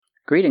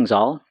Greetings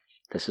all,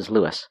 this is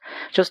Lewis.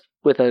 Just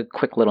with a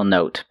quick little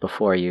note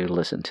before you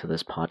listen to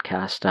this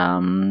podcast.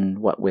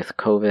 What with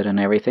COVID and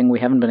everything,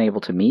 we haven't been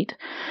able to meet,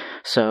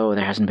 so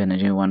there hasn't been a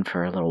new one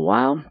for a little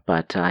while,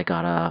 but I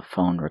got a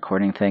phone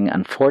recording thing.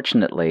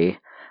 Unfortunately,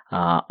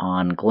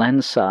 on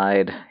Glenn's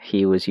side,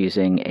 he was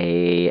using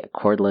a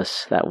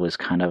cordless that was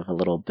kind of a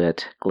little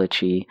bit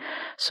glitchy,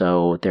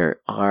 so there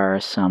are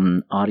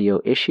some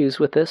audio issues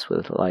with this,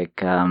 with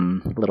like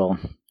little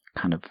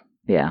kind of,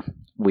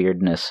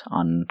 weirdness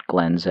on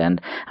Glenn's end.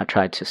 I've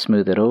tried to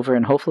smooth it over,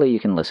 and hopefully you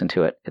can listen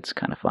to it. It's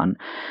kind of fun.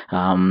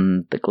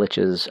 The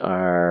glitches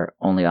are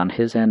only on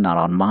his end, not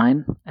on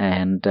mine,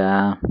 and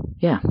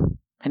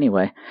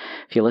anyway,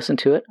 if you listen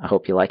to it, I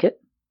hope you like it.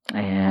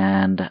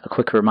 And a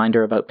quick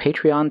reminder about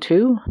Patreon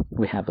too.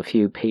 We have a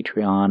few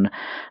Patreon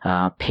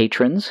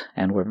patrons,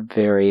 and we're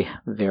very,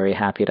 very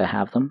happy to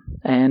have them.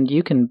 And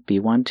you can be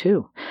one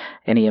too.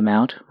 Any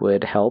amount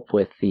would help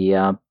with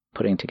the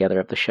putting together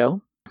of the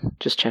show.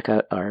 Just check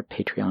out our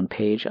Patreon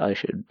page. I'll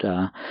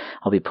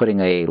be putting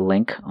a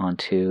link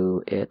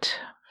onto it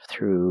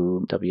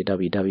through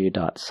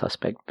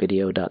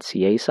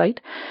www.suspectvideo.ca site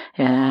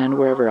and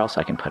wherever else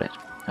I can put it.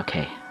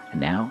 Okay,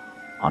 and now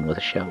on with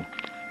the show.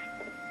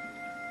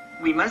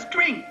 We must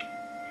drink.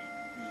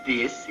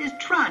 This is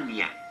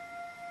Tranya.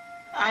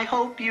 I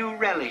hope you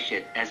relish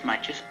it as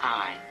much as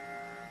I.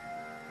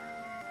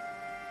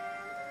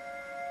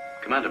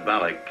 Commander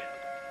Balak.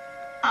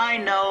 I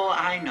know.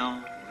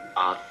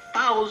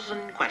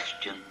 1,000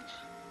 questions.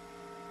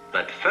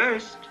 But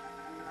first,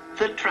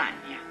 the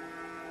Tranya.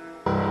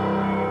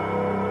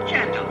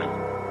 Gentlemen.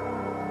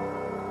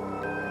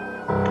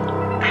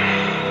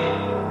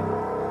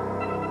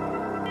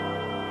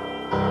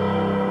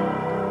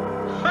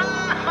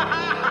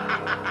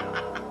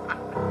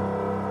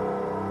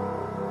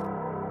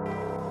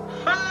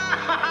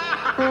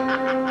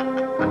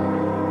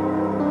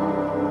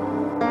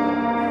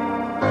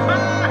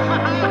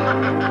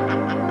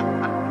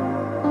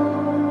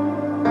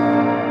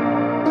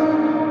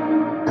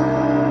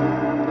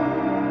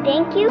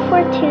 Thank you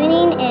for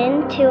tuning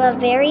in to a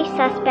Very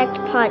Suspect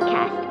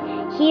podcast.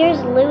 Here's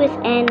Lewis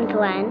and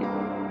Glenn.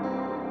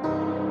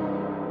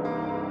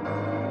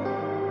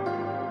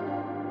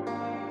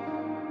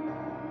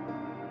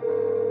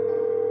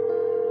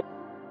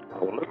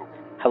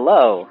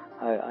 Hello.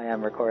 I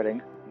am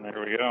recording. There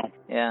we go.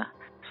 Yeah.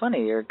 It's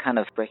funny, you're kind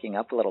of breaking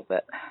up a little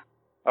bit.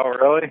 Oh,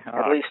 really?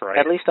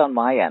 At least on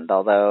my end,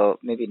 although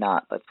maybe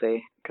not. Let's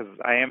see. Because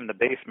I am in the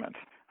basement.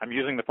 I'm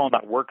using the phone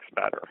that works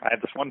better. I have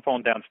this one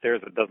phone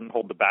downstairs that doesn't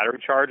hold the battery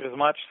charge as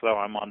much, so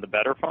I'm on the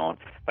better phone.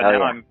 But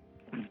I'm...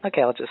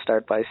 Okay, I'll just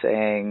start by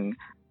saying,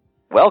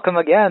 welcome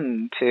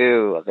again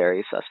to a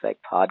Very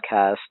Suspect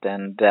podcast,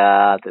 and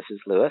this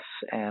is Lewis,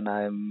 and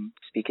I'm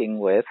speaking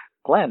with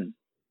Glenn.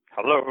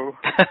 Hello.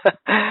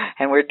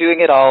 And we're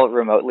doing it all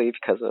remotely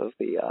because of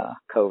the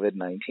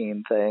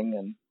COVID-19 thing,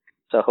 and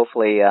so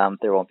hopefully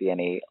there won't be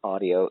any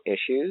audio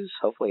issues.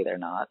 Hopefully they're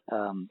not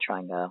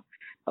trying a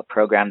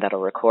program that'll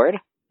record.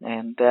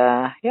 And,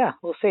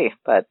 we'll see.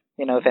 But,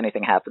 if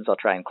anything happens, I'll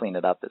try and clean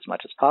it up as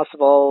much as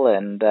possible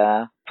and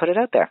put it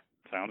out there.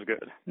 Sounds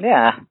good.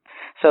 Yeah.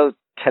 So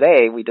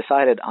today we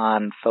decided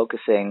on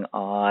focusing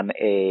on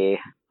a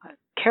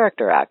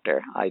character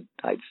actor, I'd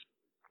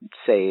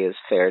say is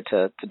fair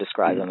to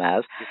describe him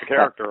as. He's a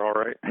character, all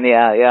right.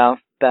 Yeah.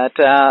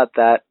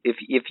 That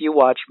if you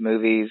watch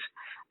movies,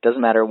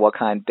 doesn't matter what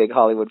kind, big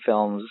Hollywood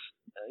films,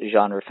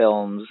 genre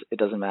films, it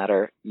doesn't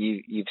matter,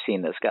 you've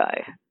seen this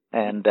guy.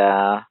 And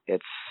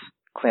it's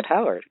Clint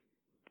Howard.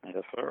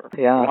 Yes, sir.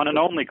 Yeah. The one and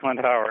only Clint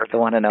Howard. The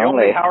one and only.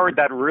 only Howard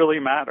that really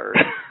matters.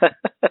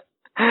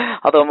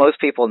 Although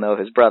most people know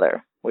his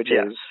brother, which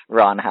is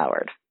Ron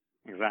Howard.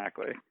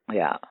 Exactly.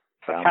 Yeah.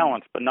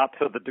 Talents, but not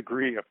to the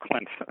degree of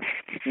Clint.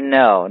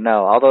 No.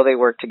 Although they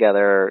work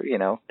together,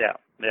 Yeah.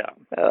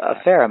 a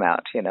fair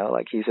amount,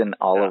 like he's in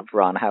all of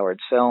Ron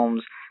Howard's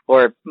films,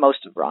 or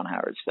most of Ron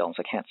Howard's films.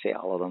 I can't say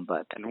all of them,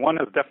 but... And one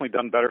has definitely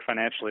done better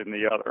financially than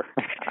the other.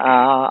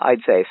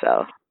 I'd say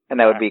so. And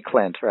that would be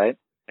Clint, right?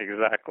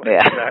 Exactly.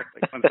 Yeah.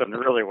 Exactly. Clint's done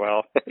really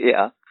well.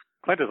 Yeah.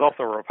 Clint is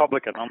also a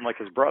Republican, unlike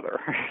his brother.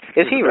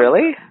 Is he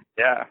really?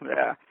 Yeah.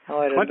 Oh,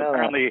 I didn't Clint know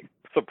apparently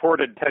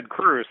supported Ted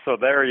Cruz, so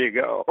there you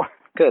go.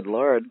 Good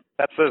Lord.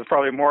 That says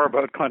probably more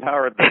about Clint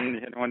Howard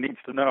than anyone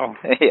needs to know.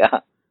 Yeah.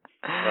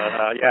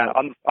 But,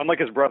 unlike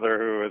his brother,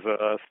 who is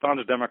a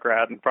staunch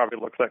Democrat and probably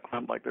looks at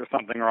Clint like there's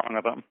something wrong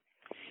with him.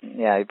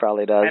 Yeah, he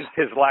probably does. And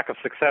his lack of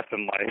success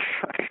in life.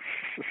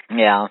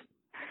 Yeah.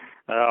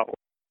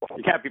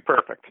 You can't be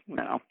perfect,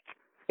 I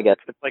guess.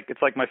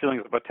 It's like my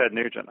feelings about Ted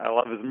Nugent. I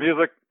love his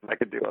music. I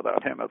could do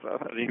without him as a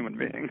human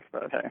being.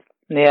 But hey.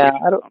 Yeah,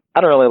 I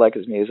don't really like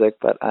his music,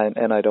 but I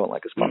don't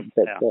like his politics.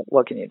 Yeah. But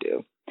what can you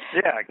do?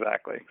 Yeah,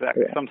 exactly. Yeah.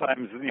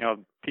 Sometimes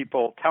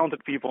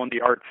talented people in the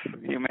arts,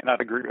 you may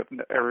not agree with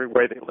every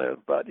way they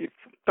live, but you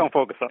don't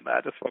focus on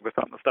that. Just focus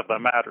on the stuff that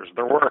matters,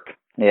 their work.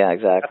 Yeah,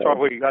 exactly.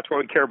 That's why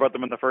we care about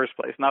them in the first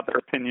place, not their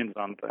opinions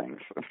on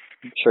things.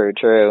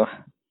 True.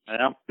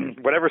 Yeah.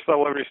 Whatever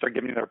celebrities start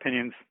giving their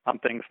opinions on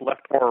things,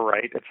 left or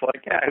right, it's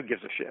like, yeah, who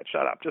gives a shit?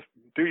 Shut up. Just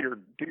do your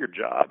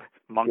job,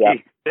 monkey.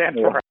 Yeah. Stand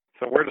for it.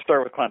 So where to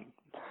start with Clint?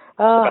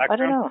 I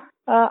don't know.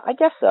 I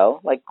guess so.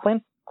 Like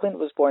Clint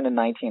was born in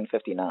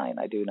 1959.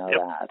 I do know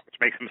that. Which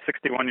makes him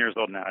 61 years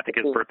old now. I think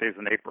his birthday's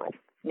in April.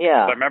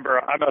 Yeah. So I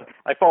remember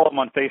I follow him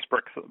on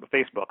Facebook.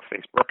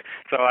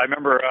 So I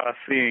remember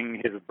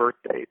seeing his birth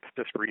date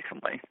just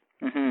recently.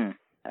 Mhm.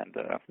 And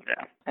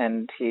yeah.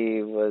 And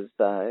he was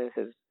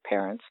his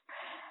parents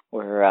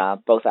were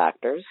both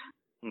actors.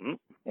 Mhm.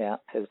 Yeah.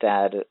 His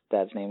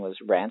dad's name was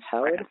Rance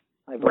Howard,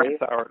 I believe.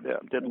 Rance Howard, yeah.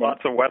 Did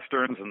lots of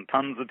westerns and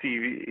tons of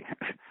TV.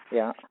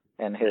 Yeah.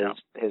 And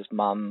his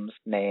mom's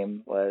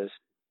name was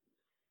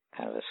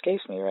kind of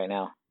escapes me right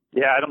now.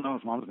 Yeah, I don't know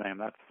his mom's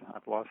name.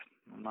 I've lost.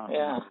 I'm not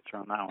sure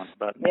on that one.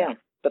 But yeah,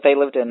 but they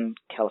lived in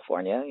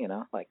California,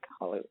 like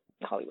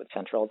Hollywood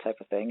Central type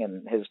of thing.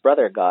 And his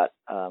brother got,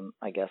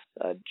 I guess,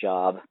 a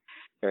job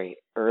very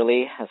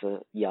early as a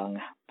young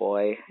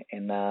boy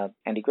in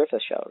Andy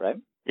Griffith's show, right?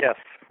 Yes,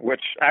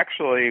 which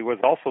actually was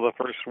also the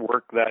first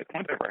work that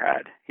Clint ever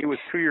had. He was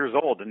 2 years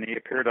old, and he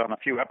appeared on a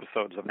few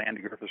episodes of the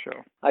Andy Griffith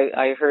Show.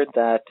 I heard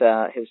that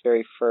his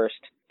very first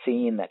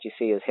scene that you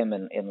see is him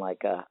in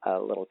like a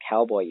little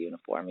cowboy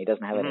uniform. He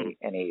doesn't have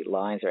any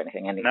lines or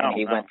anything, and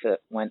he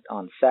went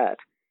on set,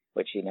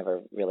 which he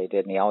never really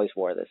did, and he always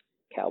wore this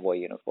cowboy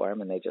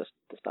uniform, and they just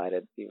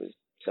decided he was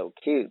so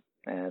cute,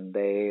 and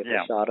they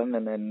shot him,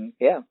 and then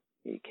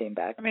he came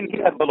back. I mean, he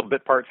had little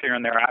bit parts here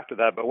and there after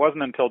that, but it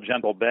wasn't until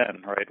Gentle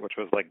Ben, right, which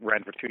was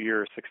ran for 2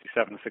 years,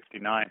 67 to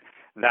 69.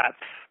 That's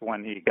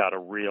when he got a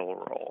real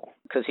role.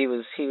 Because he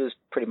was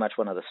pretty much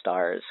one of the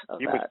stars of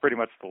He that. was pretty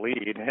much the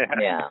lead.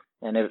 Yeah,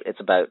 and it's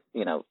about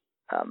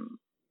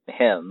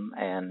him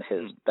and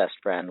his best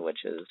friend,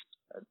 which is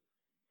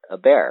a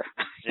bear.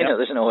 Yep.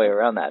 There's no way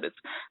around that. It's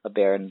a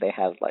bear, and they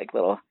have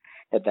little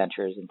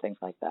adventures and things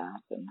like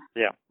that. And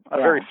a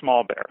very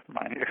small bear,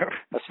 mind you.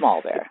 A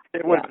small bear.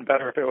 It would have been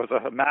better if it was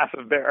a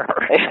massive bear.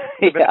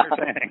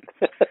 Entertaining.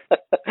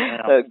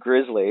 A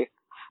grizzly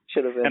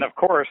should have been. And of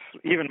course,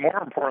 even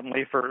more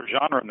importantly for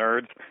genre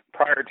nerds,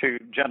 prior to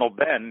Gentle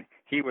Ben,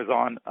 he was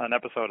on an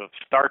episode of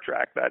Star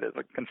Trek that is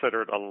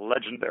considered a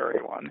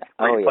legendary one.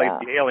 Where he played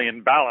the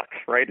alien Balak,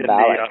 right, in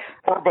the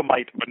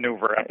Corbomite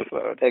maneuver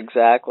episode.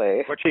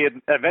 Exactly. Which he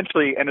had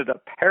eventually ended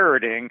up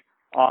parodying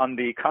on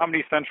the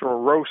Comedy Central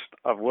roast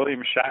of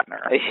William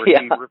Shatner, where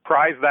he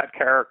reprised that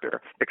character,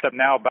 except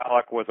now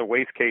Balak was a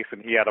waste case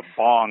and he had a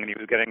bong and he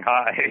was getting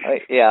high.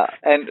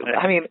 And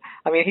I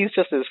mean he's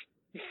just as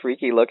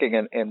freaky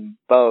looking in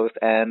both,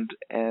 and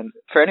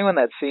for anyone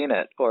that's seen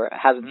it or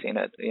hasn't seen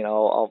it,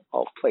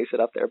 I'll place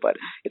it up there, but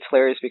it's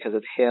hilarious because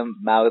it's him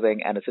mouthing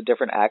and it's a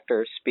different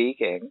actor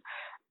speaking,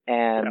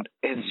 and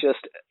it's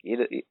just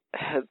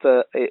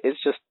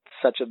it's just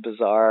such a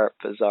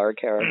bizarre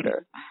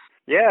character.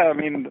 Yeah, I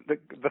mean,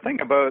 the thing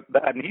about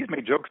that, and he's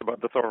made jokes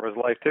about this over his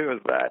life too,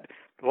 is that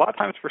a lot of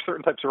times for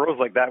certain types of roles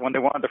like that, when they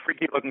wanted a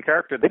freaky-looking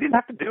character, they didn't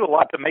have to do a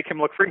lot to make him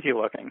look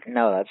freaky-looking.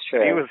 No, that's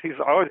true. He's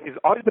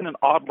always been an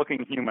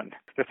odd-looking human.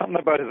 There's something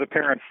about his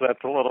appearance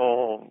that's a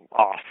little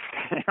off.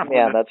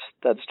 Yeah,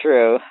 that's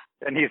true.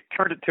 And he's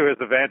turned it to his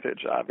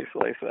advantage,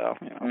 obviously. So,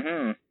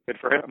 good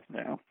for him.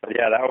 But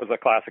yeah, that was a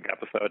classic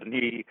episode. And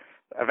he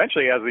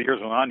eventually, as the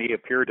years went on, he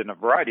appeared in a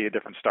variety of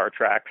different Star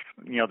Treks.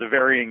 The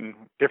varying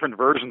different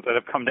versions that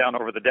have come down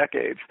over the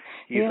decades.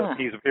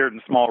 He's appeared in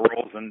small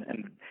roles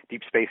in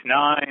Deep Space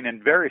Nine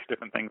and various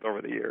different things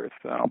over the years.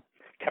 So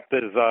kept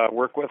his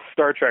work with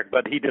Star Trek,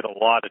 but he did a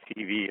lot of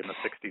TV in the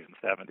 60s and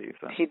 70s.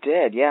 So. He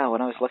did, yeah.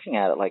 When I was looking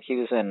at it, he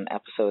was in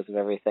episodes of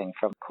everything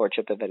from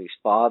Courtship of Eddie's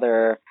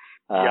Father.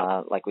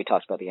 Like we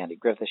talked about the Andy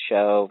Griffith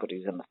Show, but he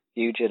was in The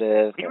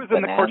Fugitive. He was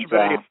in the Courtship of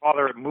Eddie's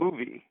Father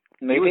movie.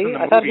 Maybe?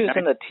 I thought he was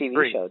in the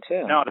TV show,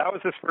 too. No, that was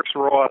his first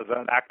role as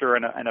an actor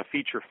in a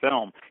feature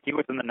film. He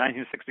was in the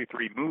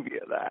 1963 movie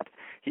of that.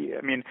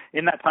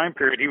 In that time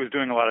period, he was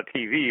doing a lot of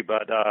TV,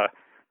 but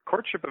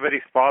Courtship of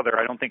Eddie's Father,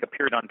 I don't think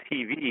appeared on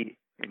TV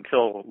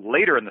until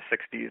later in the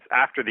 60s,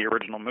 after the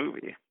original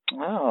movie.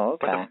 Oh,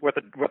 okay. With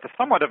a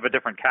somewhat of a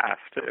different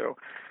cast, too.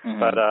 Mm-hmm.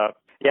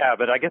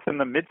 But I guess in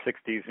the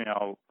mid-60s,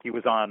 he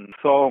was on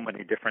so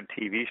many different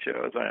TV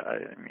shows.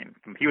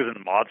 He was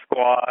in Mod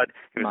Squad,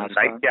 he was in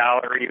Night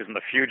Gallery, he was in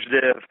The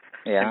Fugitive.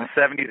 Yeah. In the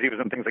 70s, he was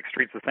in things like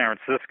Streets of San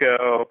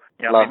Francisco.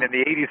 In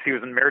the 80s, he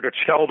was in Married with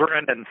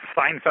Children and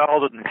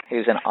Seinfeld. And he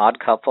was in Odd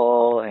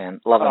Couple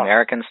and Love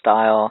American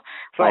Style.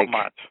 So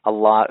much. A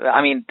lot.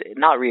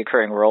 Not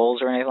reoccurring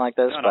roles or anything like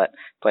this,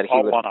 but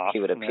he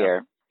would appear.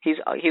 Yeah.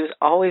 He was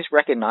always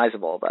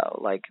recognizable,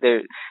 though.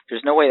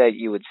 There's no way that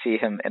you would see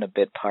him in a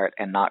bit part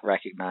and not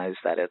recognize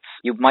that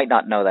you might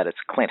not know that it's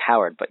Clint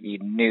Howard, but you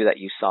knew that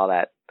you saw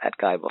that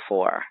guy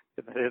before.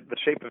 The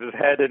shape of his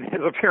head and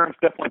his appearance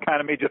definitely kind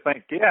of made you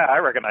think, yeah, I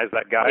recognize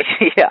that guy.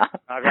 Yeah.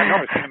 I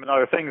know I've seen him in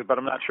other things, but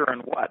I'm not sure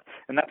in what.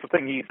 And that's the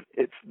thing,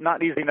 it's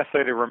not easy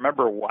necessarily to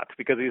remember what,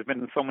 because he's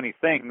been in so many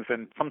things,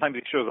 and sometimes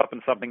he shows up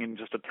in something in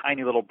just a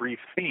tiny little brief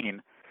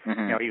scene.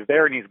 Mm-hmm. He's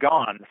there and he's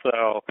gone,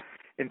 so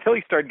until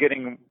he started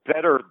getting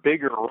better,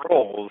 bigger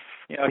roles,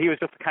 he was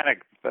just kind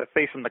of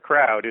face in the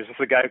crowd. He was just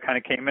a guy who kind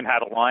of came in,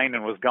 had a line,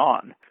 and was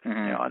gone.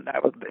 Mm-hmm. And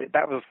that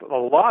was a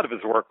lot of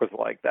his work was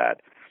like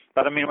that.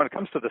 But I mean, when it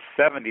comes to the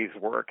 70s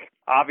work,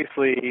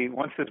 obviously,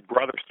 once his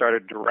brother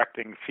started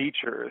directing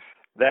features,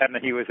 then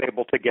he was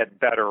able to get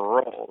better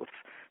roles.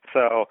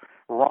 So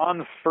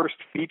Ron's first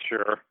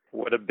feature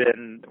would have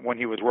been when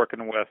he was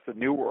working with the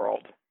New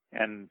World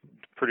and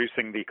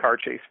producing the car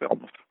chase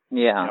films.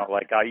 Yeah.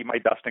 Like Eat My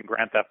Dust and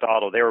Grand Theft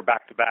Auto. They were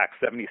back-to-back.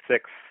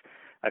 76,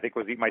 I think,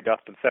 was Eat My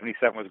Dust, and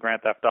 77 was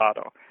Grand Theft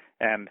Auto.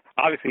 And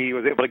obviously he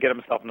was able to get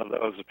himself into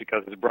those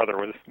because his brother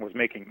was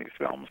making these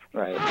films.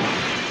 Right.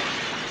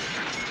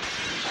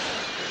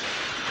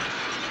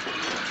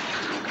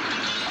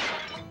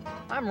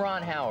 I'm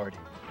Ron Howard.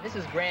 This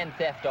is Grand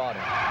Theft Auto.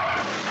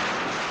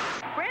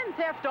 Grand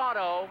Theft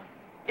Auto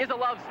is a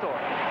love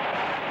story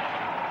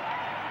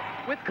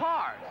with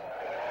cars.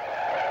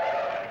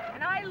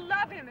 And I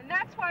love him, and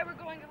that's why we're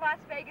going to Las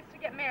Vegas to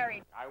get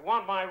married. I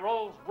want my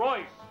Rolls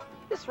Royce.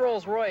 This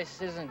Rolls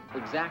Royce isn't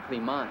exactly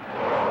mine.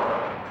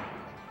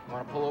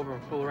 Want to pull over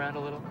and fool around a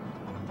little?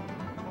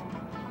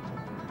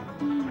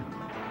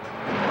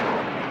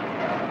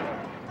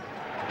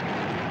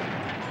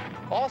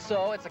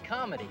 Also, it's a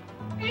comedy.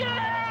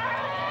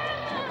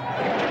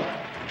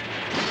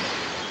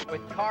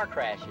 With car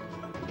crashes.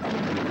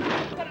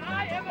 But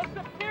I am a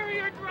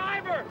superior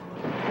driver.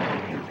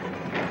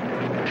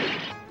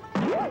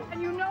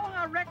 And you know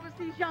how reckless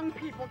these young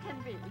people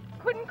can be.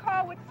 Couldn't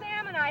call what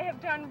Sam and I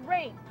have done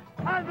rape.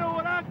 I know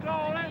what I'm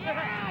calling.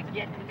 Yeah,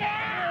 get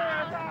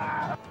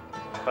down!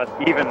 But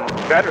even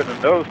better than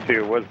those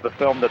two was the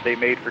film that they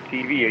made for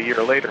TV a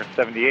year later in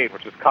 78,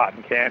 which was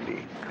Cotton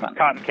Candy.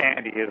 Cotton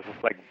Candy is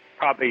like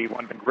probably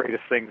one of the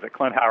greatest things that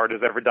Clint Howard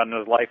has ever done in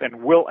his life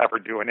and will ever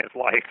do in his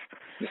life.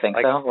 You think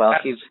so? Well,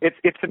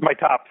 it's in my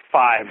top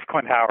 5,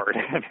 Clint Howard,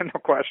 no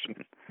question.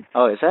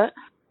 Oh, is it?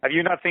 Have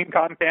you not seen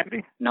Cotton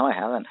Candy? No, I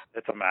haven't.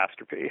 It's a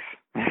masterpiece.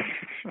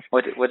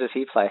 What does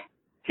he play?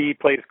 He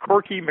plays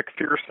Corky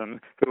McPherson,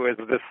 who is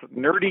this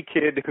nerdy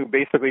kid who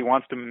basically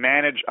wants to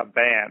manage a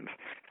band.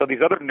 So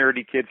these other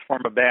nerdy kids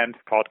form a band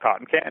called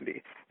Cotton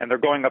Candy, and they're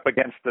going up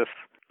against this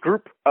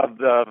group of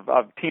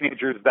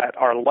teenagers that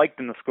are liked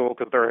in the school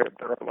because they're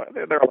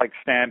like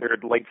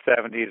standard late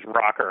 70s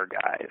rocker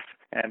guys,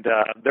 and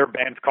their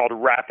band's called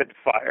Rapid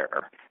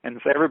Fire, and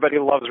so everybody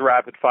loves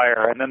Rapid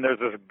Fire. And then there's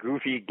this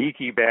goofy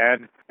geeky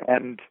band,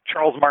 and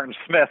Charles Martin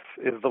Smith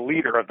is the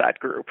leader of that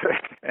group,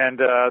 and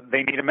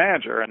they need a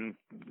manager, and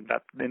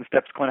that in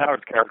steps Clint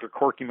Howard's character,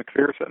 Corky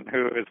McPherson,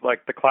 who is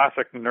like the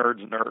classic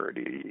nerd's nerd.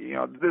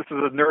 This is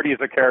as nerdy as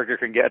a character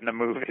can get in a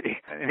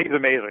movie, and he's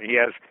amazing. He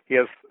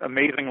has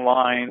amazing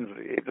lines.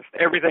 Just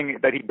everything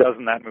that he does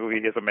in that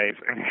movie is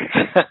amazing.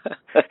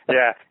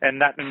 Yeah,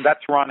 and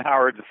that's Ron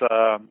Howard's.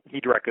 He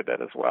directed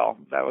that as well.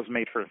 That was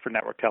made for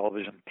network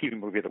television, TV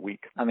movie of the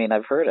week. I mean,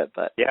 I've heard it,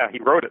 but yeah, he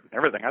wrote it and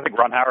everything. I think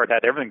Ron Howard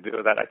had everything to do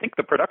with that. I think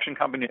the production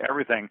company and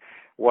everything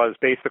was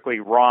basically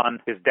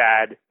Ron, his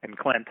dad, and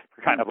Clint,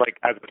 kind of like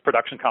as his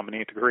production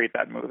company to create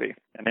that movie.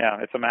 And yeah,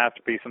 it's a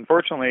masterpiece.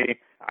 Unfortunately,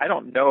 I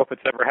don't know if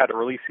it's ever had a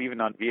release even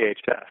on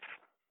VHS.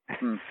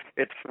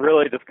 It's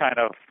really just kind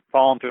of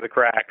fallen through the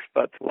cracks,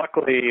 but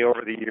luckily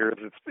over the years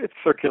it's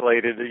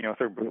circulated,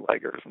 through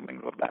bootleggers and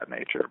things of that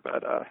nature.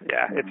 But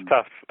it's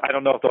tough. I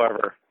don't know if they'll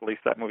ever release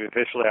that movie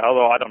officially,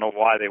 although I don't know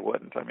why they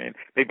wouldn't. I mean,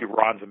 maybe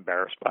Ron's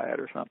embarrassed by it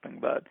or something,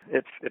 but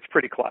it's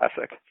pretty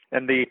classic.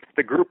 And the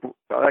group,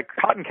 like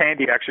Cotton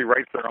Candy, actually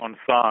writes their own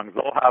songs.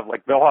 They'll have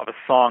a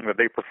song that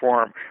they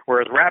perform,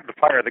 whereas Rapid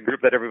Fire, the group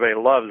that everybody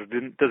loves,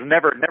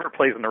 never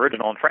plays an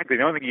original. And frankly,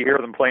 the only thing you hear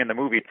them play in the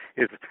movie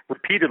is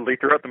repeatedly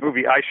throughout the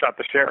movie, "I Shot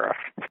the Sheriff."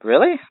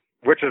 Really?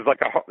 Which is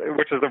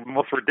the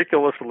most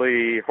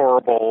ridiculously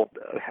horrible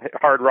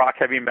hard rock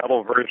heavy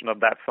metal version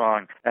of that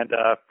song. And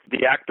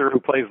the actor who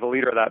plays the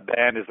leader of that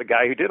band is the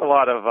guy who did a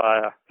lot of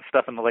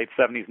stuff in the late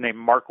 70s named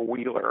Mark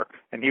Wheeler,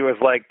 and he was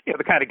like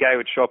the kind of guy who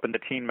would show up in the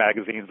teen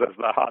magazines as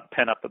the hot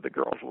pinup that the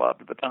girls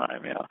loved at the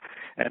time.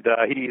 And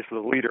he's the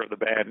leader of the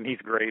band, and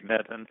he's great in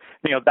it. And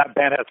that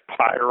band has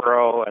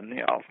pyro and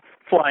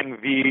flying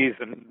V's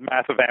and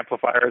massive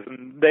amplifiers,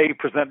 and they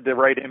present the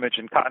right image.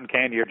 And Cotton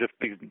Candy are just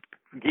these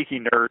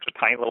geeky nerds with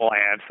tiny little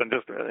ants, and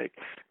just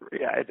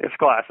it's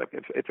classic.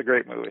 It's a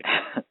great movie.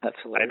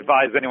 I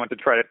advise anyone to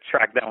try to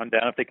track that one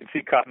down if they can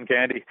see Cotton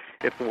Candy.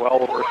 It's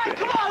well worth it.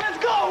 Come on,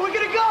 let's go. We're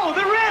gonna go.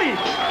 They're ready.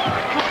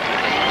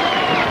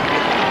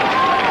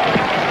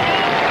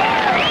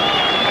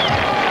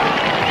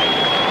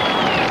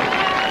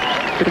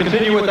 To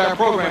continue with our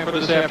program for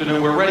this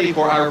afternoon, we're ready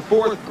for our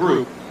 4th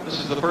group. This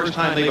is the first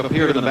time they've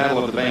appeared in the Battle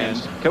of the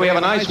Bands. Can we have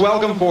a nice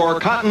welcome for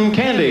Cotton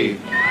Candy?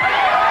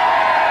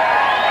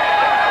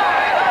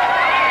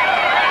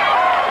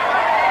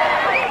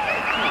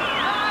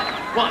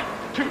 One,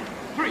 two,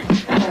 three.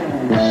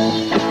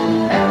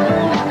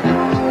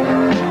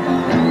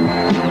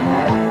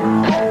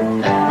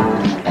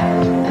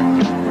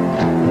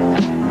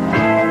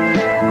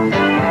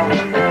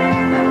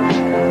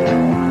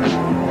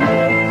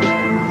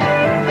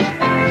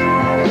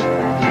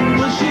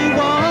 Well, she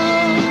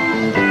was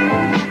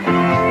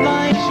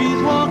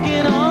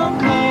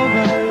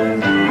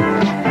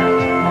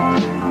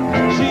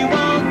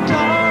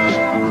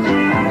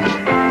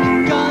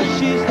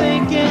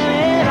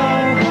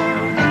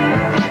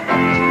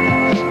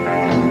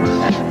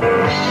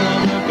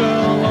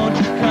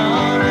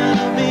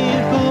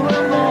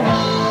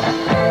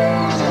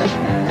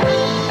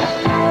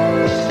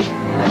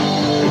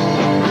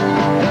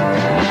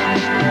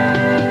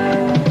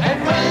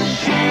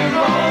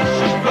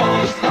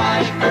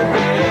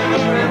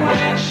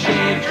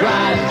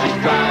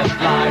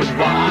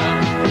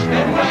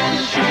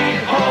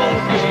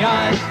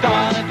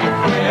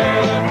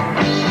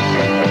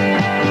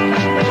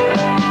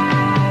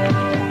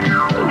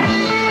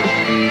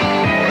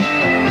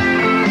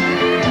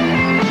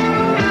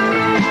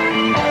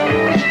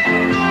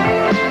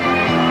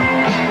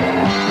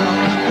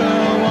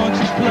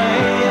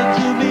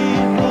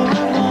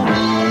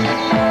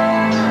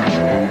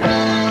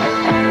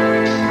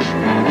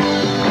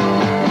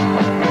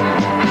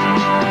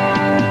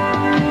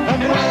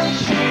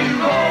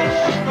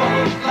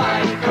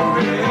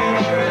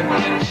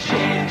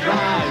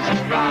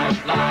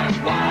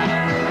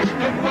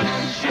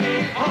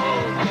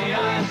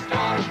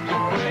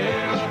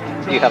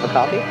Do you have a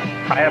copy?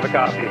 I have a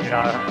copy.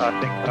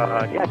 I think,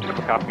 I do have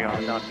a copy on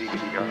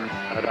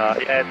DVD. But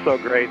yeah, it's so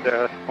great.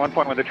 At one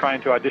point when they're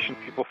trying to audition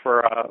people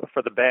for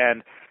the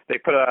band, they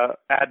put a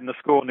ad in the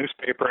school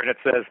newspaper, and it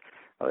says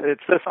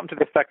something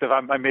to the effect of,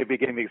 I may be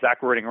getting the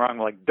exact wording wrong,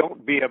 like,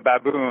 don't be a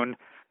baboon,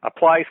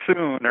 apply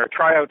soon, or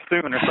try out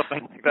soon, or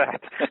something like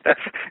that.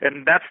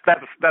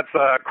 That's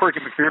Corky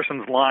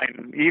McPherson's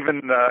line.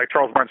 Even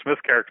Charles Martin Smith's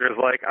character is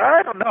like,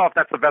 I don't know if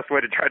that's the best way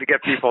to try to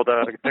get people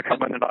to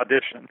come in and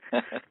audition.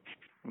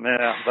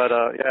 Yeah, but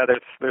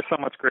there's so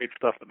much great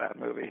stuff in that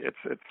movie. It's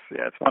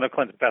one of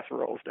Clint's best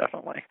roles,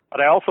 definitely. But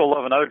I also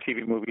love another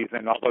TV movies,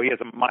 and although he has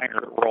a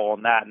minor role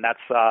in that, and that's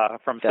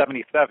from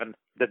 '77,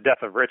 The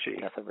Death of Richie.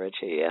 Death of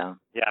Richie, yeah.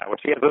 Yeah, which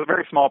he has a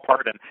very small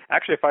part in.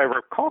 Actually, if I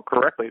recall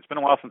correctly, it's been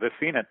a while since I've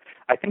seen it.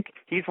 I think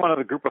he's one of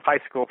the group of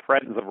high school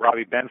friends of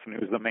Robbie Benson,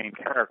 who's the main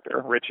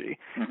character, Richie.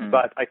 Mm-hmm.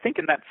 But I think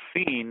in that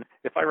scene,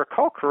 if I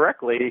recall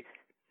correctly,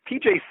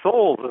 P.J.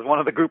 Souls is one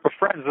of the group of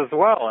friends as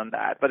well in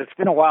that, but it's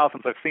been a while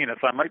since I've seen it,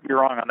 so I might be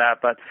wrong on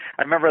that. But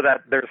I remember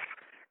that there's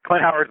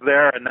Clint Howard's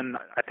there, and then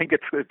I think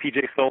it's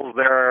P.J. Souls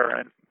there,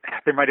 and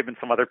there might have been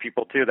some other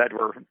people too that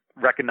were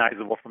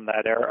recognizable from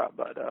that era.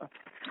 But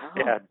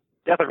yeah,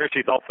 Death of Richie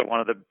is also one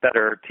of the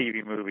better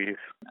TV movies.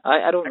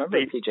 I don't remember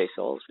P.J.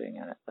 Souls being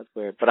in it. That's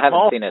weird, but I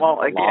haven't seen it in a long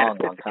time.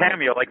 It's a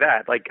cameo like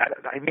that. Like,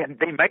 I mean,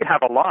 they might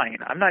have a line.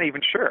 I'm not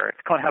even sure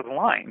if Clint has a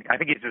line. I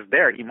think he's just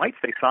there. He might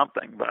say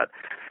something, but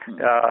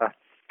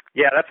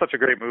yeah, that's such a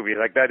great movie.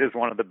 Like, that is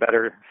one of the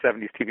better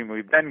 70s TV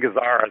movies. Ben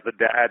Gazzara as the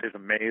dad is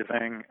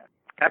amazing.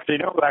 Actually,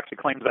 you know who actually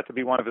claims that to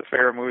be one of his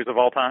favorite movies of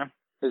all time?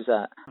 Who's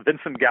that?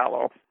 Vincent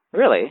Gallo.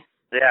 Really?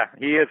 Yeah,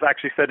 he has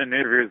actually said in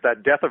interviews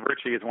that Death of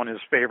Richie is one of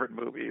his favorite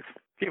movies.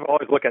 People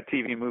always look at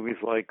TV movies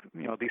like,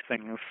 these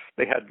things,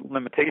 they had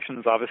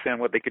limitations, obviously, on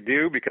what they could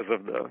do because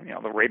of the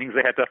ratings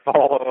they had to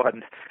follow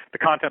and the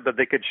content that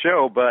they could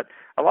show, but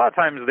a lot of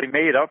times they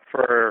made up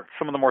for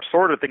some of the more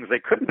sordid things they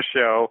couldn't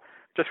show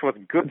just with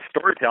good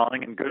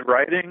storytelling and good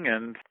writing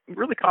and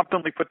really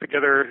competently put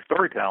together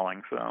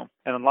storytelling. So,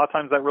 and a lot of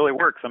times that really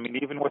works. I mean,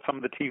 even with some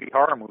of the TV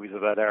horror movies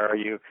of that era,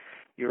 you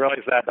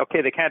realize that,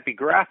 okay, they can't be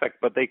graphic,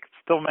 but they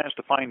still manage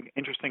to find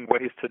interesting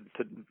ways to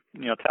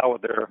tell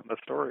what the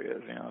story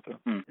is.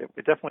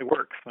 It definitely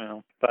works.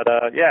 But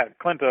yeah,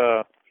 Clint.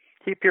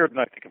 He appeared in,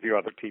 I think, a few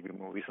other TV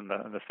movies in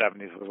the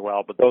 70s as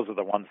well, but those are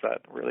the ones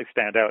that really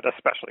stand out,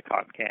 especially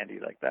Cotton Candy.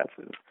 Like, that's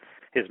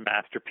his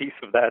masterpiece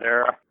of that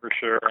era, for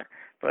sure.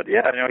 But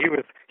yeah, he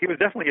was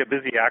definitely a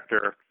busy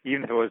actor,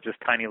 even if it was just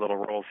tiny little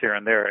roles here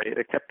and there.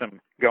 It kept him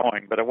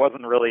going, but it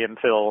wasn't really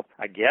until,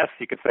 I guess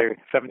you could say,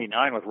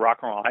 79 with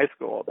Rock and Roll High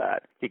School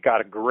that he got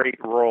a great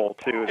role,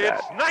 too.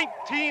 It's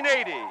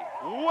 1980.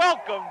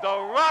 Welcome to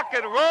Rock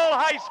and Roll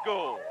High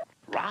School.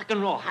 Rock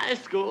and Roll High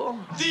School?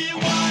 Do you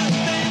want to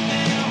stand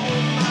there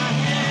with my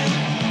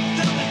hand?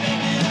 Tell me,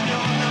 baby, if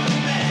you're not a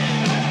man.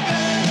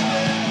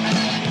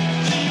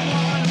 Do you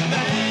want to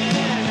dance?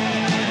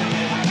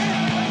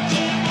 Do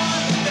you want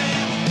to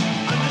dance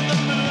under the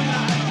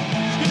moonlight?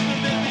 Scream,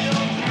 baby,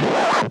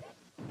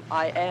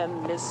 I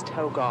am Miss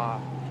Togar,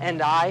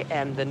 and I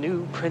am the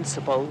new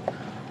principal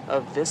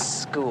of this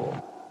school.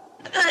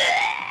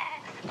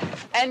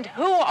 And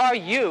who are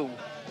you?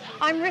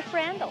 I'm Riff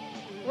Randall,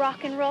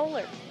 rock and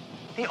roller.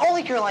 The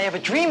only girl I ever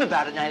dream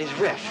about at night is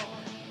Riff.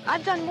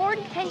 I've done more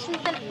detentions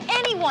than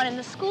anyone in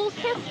the school's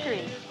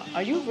history.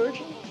 Are you a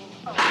virgin?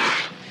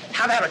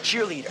 How about a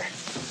cheerleader?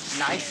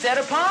 Nice set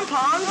of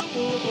pom-poms.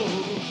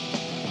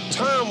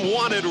 Tom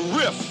wanted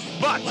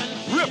Riff, but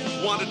Riff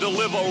wanted to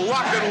live a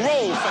rock and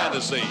roll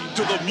fantasy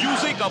to the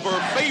music of her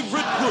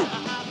favorite group.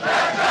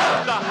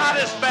 The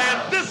hottest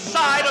band this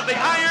side of the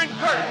Iron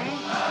Curtain,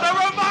 the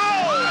Ramones!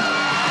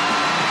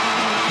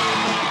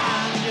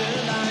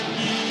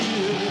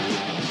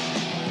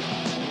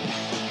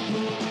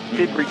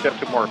 Did reach out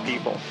to more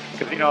people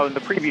because in the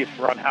previous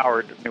Ron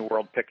Howard New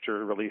World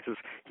Picture releases,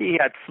 he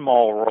had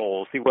small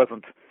roles. He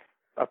wasn't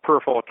a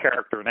peripheral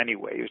character in any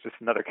way. He was just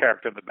another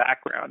character in the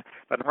background.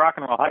 But in Rock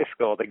and Roll High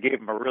School, they gave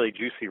him a really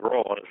juicy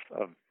role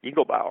of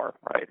Eaglebauer.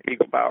 Right?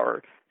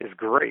 Eaglebauer is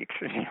great.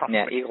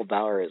 Yeah,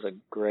 Eaglebauer is a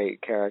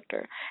great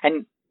character.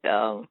 And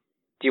do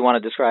you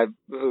want to describe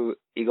who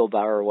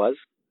Eaglebauer was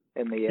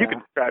in the? You can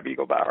describe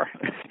Eaglebauer.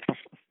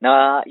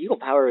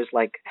 Eaglebauer is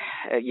like,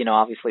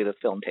 obviously the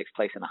film takes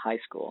place in a high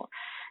school,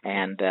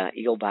 and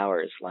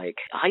Eaglebauer is like,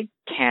 I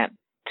can't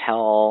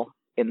tell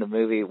in the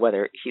movie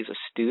whether he's a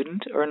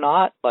student or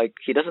not. Like,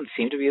 he doesn't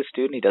seem to be a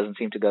student. He doesn't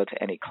seem to go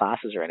to any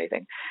classes or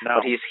anything. No.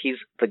 But he's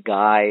the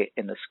guy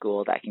in the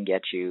school that can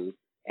get you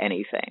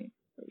anything,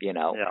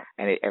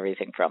 and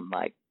everything from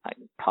like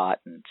pot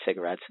and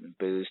cigarettes and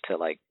booze to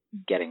like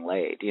getting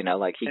laid.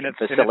 Like he can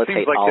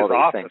facilitate all of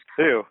these things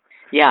too.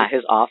 Yeah,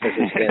 his office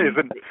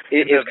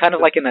is kind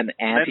of like in an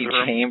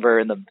antechamber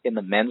in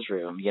the men's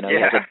room. He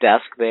has a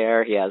desk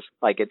there. He has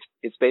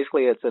it's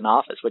basically an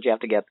office, but you have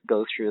to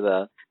go through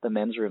the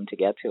men's room to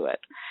get to it.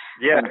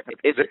 Yeah,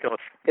 it's ridiculous.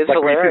 It's like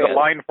hilarious. You see the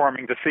line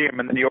forming to see him,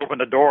 and then you open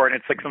the door, and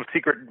it's like some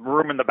secret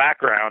room in the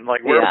background.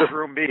 Like, where would this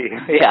room be?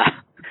 Yeah.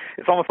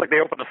 It's almost like they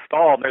open a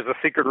stall, and there's a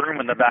secret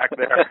room in the back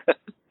there.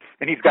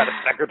 and he's got a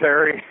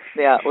secretary.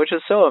 Yeah, which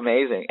is so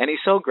amazing, and he's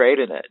so great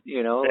in it.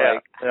 You know,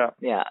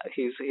 yeah.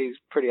 He's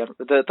pretty.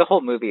 The whole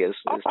movie is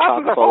chock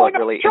full of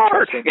really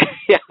interesting.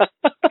 Yeah,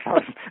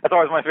 that's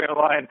always my favorite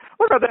line.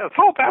 Look at this,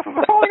 whole passes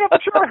are falling off the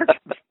chart.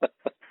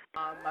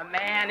 My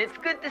man, it's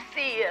good to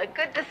see you.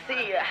 Good to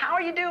see you. How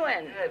are you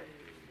doing? Good.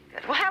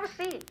 Well, have a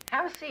seat.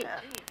 Have a seat.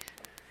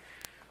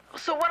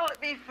 So what'll it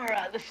be for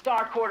the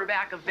star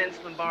quarterback of Vince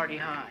Lombardi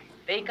High?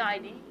 Fake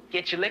ID?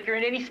 Get your liquor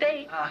in any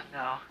state?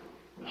 No.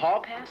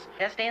 Hall pass?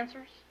 Test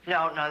answers?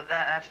 No,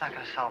 that's not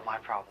going to solve my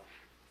problem.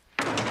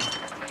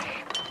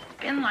 It's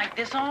been like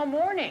this all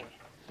morning.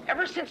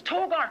 Ever since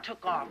Togar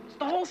took office.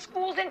 The whole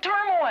school's in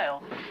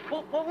turmoil.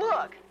 Well,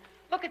 look.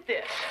 Look at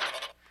this.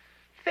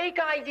 Fake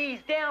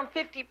IDs down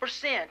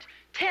 50%.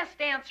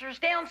 Test answers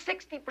down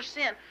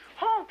 60%.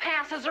 Hall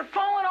passes are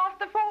falling off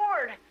the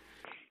board.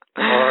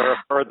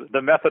 Or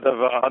the method of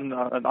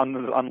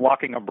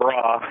unlocking a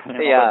bra.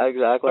 Yeah,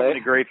 exactly. So many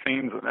great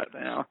scenes in it.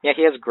 Yeah,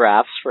 he has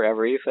graphs for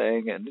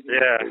everything, and his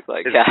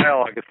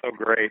dialogue is so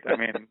great. I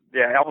mean,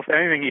 almost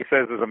anything he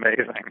says is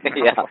amazing.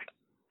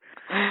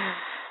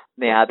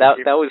 Yeah,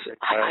 that was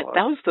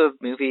the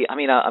movie. I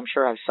mean, I'm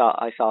sure I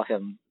saw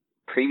him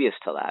previous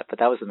to that, but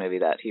that was the movie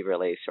that he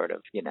really sort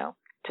of,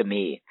 to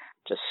me,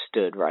 just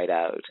stood right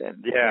out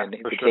and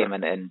he became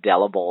an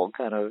indelible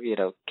kind of,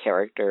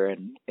 character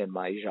in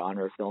my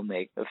genre film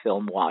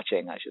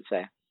watching, I should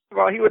say.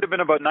 Well, he would have been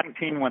about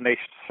 19 when they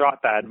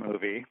shot that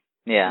movie.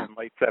 Yeah. In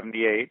late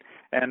 78.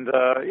 And,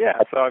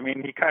 so, I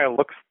mean, he kind of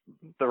looks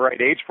the right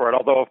age for it,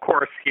 although, of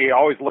course, he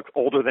always looks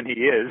older than he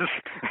is.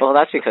 Well,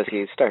 that's because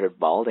he started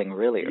balding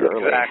really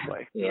early.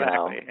 Exactly.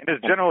 And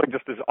his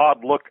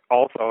odd look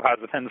also has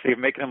a tendency of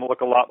making him look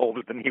a lot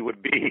older than he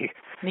would be.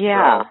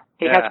 Yeah. So,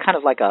 he has kind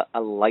of like a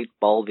light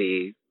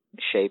bulby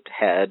shaped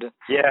head.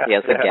 Yeah. He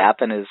has a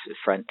gap in his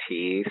front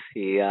teeth.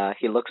 He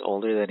looks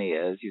older than he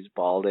is. He's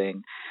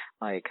balding.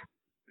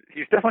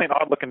 He's definitely an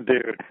odd-looking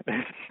dude.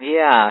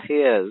 Yeah, he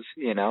is,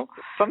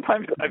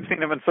 Sometimes I've seen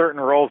him in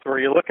certain roles where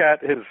you look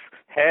at his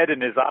head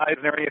and his eyes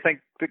and everything, you think,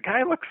 the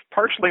guy looks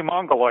partially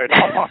mongoloid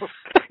almost,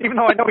 even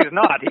though I know he's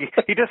not.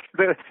 He just,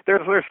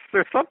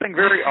 there's something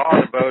very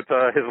odd about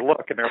his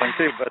look and everything,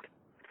 too, but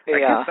I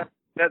guess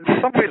that in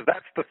some ways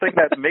that's the thing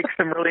that makes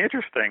him really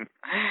interesting.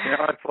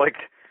 It's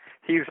like,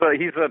 he's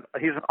an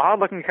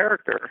odd-looking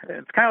character.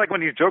 It's kind of like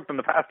when he's joked in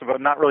the past about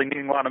not really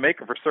needing a lot of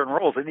makeup for certain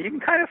roles, and you can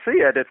kind of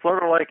see it. It's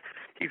sort of like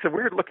he's a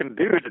weird-looking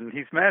dude, and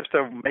he's managed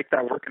to make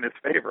that work in his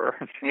favor.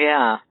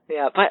 Yeah,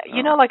 but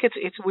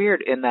it's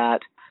weird in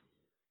that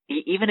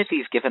even if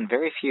he's given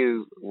very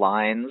few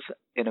lines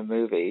in a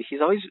movie,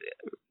 he's always,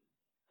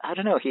 I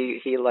don't know, he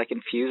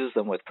infuses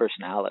them with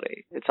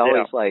personality. It's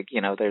always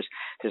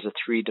there's a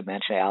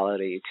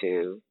three-dimensionality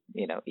to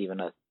even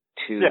a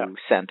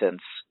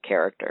two-sentence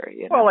character.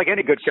 Well, like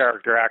any good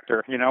character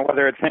actor,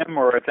 whether it's him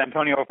or it's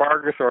Antonio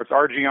Fargas or it's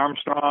R.G.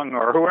 Armstrong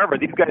or whoever,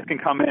 these guys can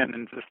come in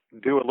and just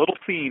do a little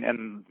scene,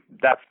 and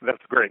that's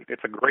great.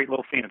 It's a great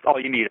little scene. It's all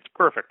you need. It's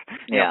perfect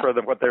for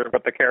what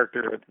the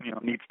character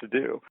needs to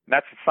do.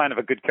 That's a sign of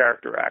a good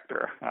character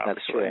actor.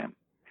 That's true.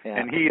 Yeah.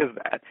 And he is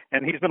that.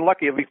 And he's been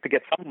lucky at least to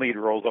get some lead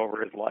roles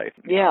over his life.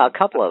 Yeah, a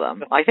couple of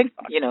them. I think,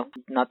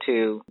 not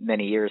too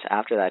many years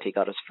after that, he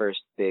got his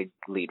first big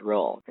lead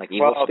role. Like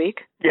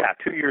Eaglespeak? Yeah,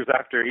 2 years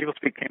after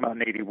Eaglespeak came out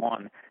in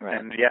 81. Right.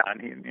 And he,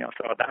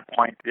 so at that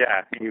point,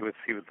 he was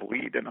the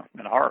lead in a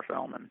horror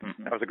film, and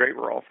that was a great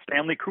role.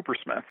 Stanley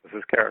Coopersmith was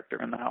his character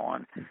in that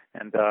one.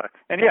 And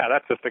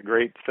that's just a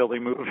great, silly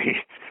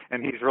movie.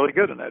 And he's really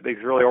good in it.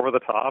 He's really over the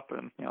top,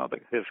 and,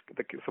 the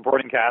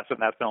supporting cast in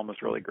that film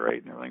is really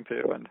great and everything,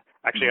 too. And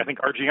actually, I think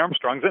R.G.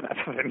 Armstrong's in it.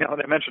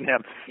 They mentioned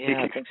him.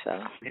 Yeah, I think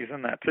so. He's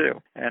in that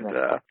too. And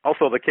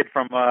also the kid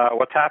from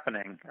What's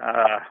Happening.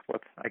 I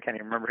can't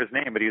even remember his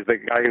name, but he's the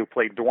guy who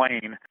played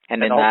Dwayne.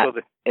 And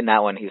in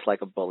that one, he's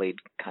like a bullied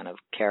kind of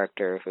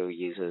character who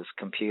uses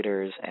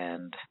computers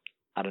and,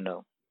 I don't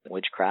know,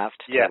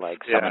 witchcraft to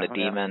summon a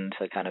demon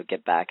to kind of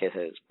get back at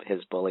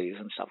his bullies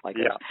and stuff like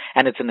this.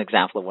 And it's an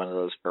example of one of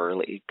those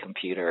early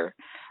computer,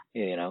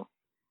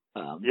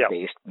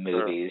 based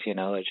movies,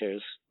 which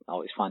is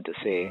always fun to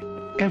see.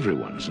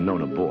 Everyone's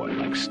known a boy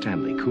like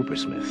Stanley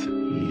Coopersmith.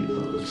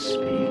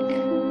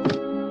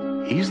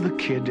 Eaglespeak. He's the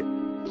kid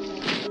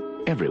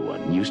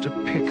everyone used to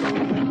pick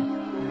on.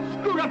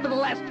 Screwed up for the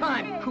last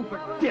time,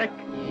 Cooper Dick.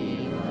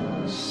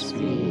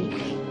 Eaglespeak.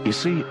 You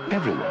see,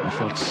 everyone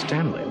felt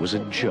Stanley was a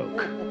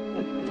joke.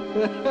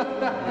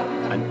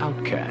 An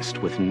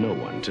outcast with no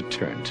one to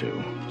turn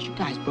to. You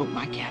guys broke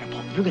my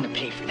catapult. You're gonna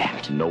pay for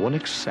that. No one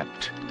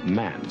except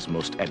man's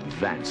most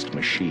advanced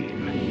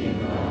machine.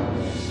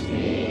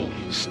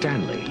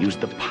 Stanley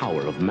used the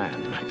power of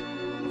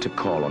man to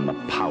call on the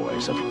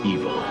powers of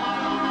evil.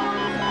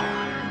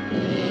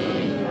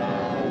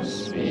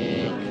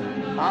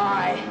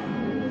 I,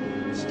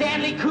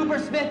 Stanley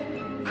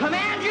Coopersmith,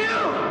 command you!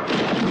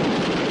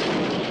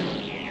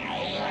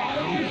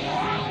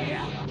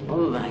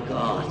 Oh my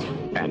God.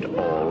 And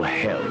all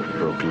hell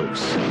broke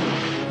loose.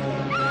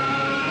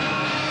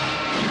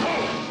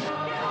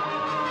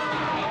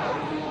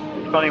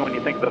 funny when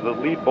you think that the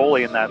lead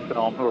bully in that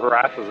film, who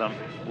harasses him,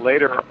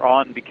 later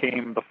on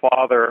became the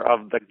father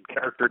of the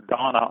character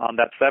Donna on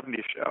that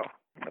 70s show.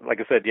 Like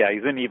I said, yeah,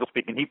 he's in Evil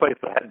Speak, and he plays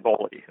the head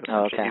bully.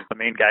 Oh, okay. He's the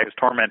main guy who's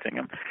tormenting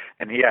him.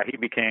 And he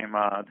became,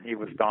 he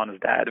was Donna's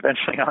dad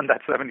eventually on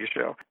that 70s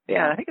show.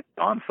 Yeah, I think it's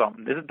Don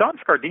something. Is it Don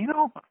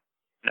Scardino?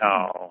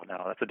 No,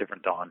 that's a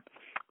different Don.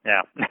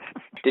 Yeah.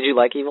 Did you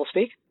like Evil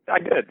Speak? I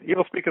did.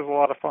 Evil Speak is a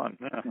lot of fun.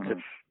 Yeah. Mm-hmm.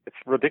 It's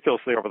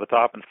ridiculously over the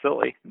top and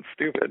silly and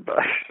stupid, but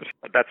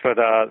that's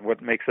what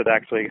makes it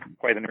actually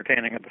quite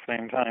entertaining at the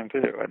same time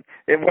too. And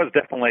it was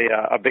definitely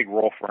a big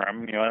role for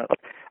him. You know,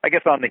 I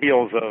guess on the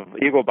heels of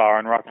Eaglebauer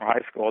in Rockmore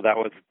High School, that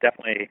was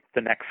definitely the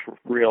next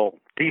real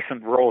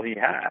decent role he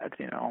had.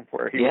 You know,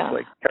 where he was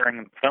like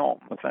carrying the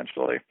film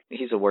essentially.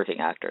 He's a working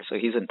actor, so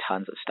he's in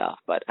tons of stuff.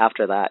 But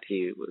after that,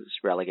 he was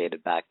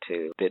relegated back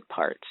to bit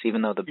parts,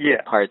 even though the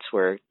bit parts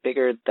were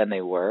bigger than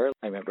they were.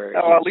 I remember.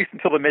 Oh, at least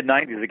until the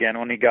mid-90s again,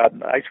 when he got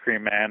Ice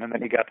Cream Man, and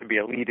then he got to be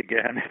a lead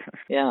again.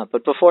 Yeah,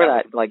 but before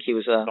that, like he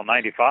was until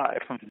 95.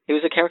 He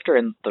was a character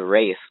in The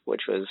Wraith,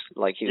 which was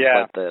like he was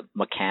like the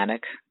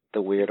mechanic,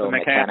 the weirdo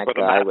mechanic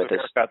guy with his.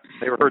 Haircut.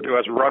 They referred to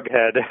as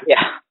Rughead.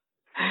 Yeah.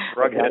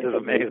 Rughead is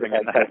amazing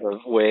in that. Type of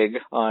wig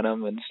on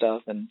him and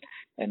stuff, and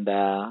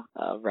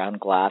round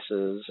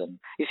glasses, and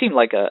he seemed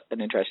like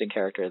an interesting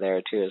character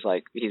there too. Is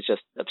like he's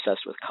just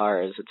obsessed with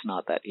cars. It's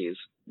not that he's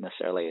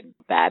necessarily a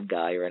bad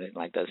guy or anything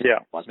like that. He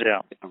wasn't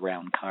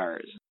around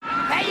cars.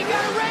 Hey, you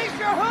gotta raise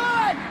your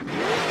hood!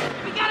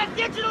 We got a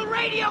digital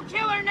radio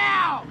killer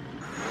now!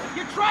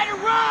 You try to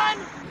run,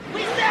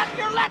 we zap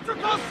your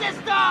electrical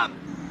system!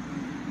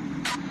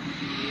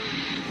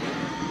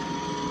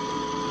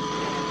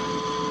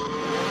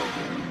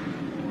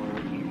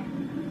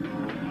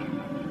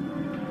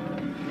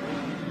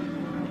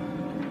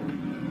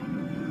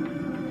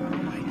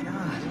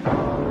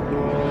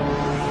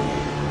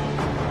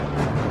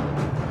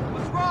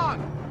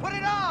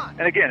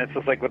 And again, it's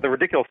just like with the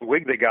ridiculous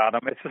wig they got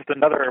him, it's just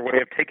another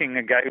way of taking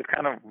a guy who's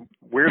kind of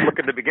weird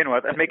looking to begin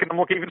with and making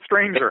him look even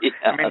stranger.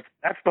 I mean,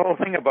 that's the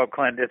whole thing about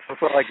Clint. It's just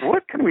like,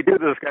 what can we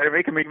do to this guy to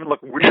make him even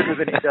look weirder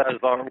than he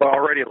does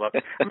already look?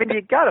 I mean,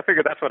 you got to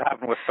figure that's what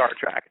happened with Star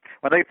Trek.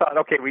 When they thought,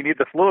 okay, we need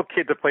this little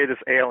kid to play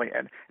this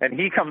alien, and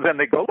he comes in,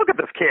 they go, look at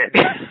this kid.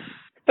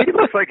 He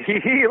looks like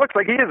he looks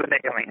like he is an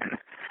alien.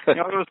 You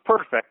know, it was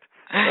perfect.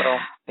 So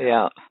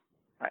yeah.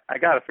 I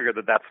got to figure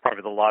that's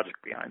probably the logic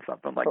behind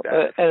something like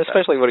that. And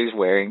especially what he's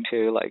wearing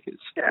too, like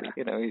he's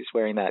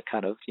wearing that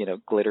kind of,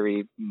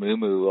 glittery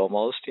muumuu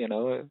almost,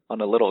 on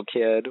a little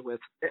kid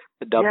with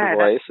a dubbed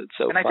voice. It's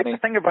so funny. And I think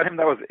the thing about him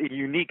that was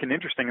unique and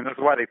interesting, and this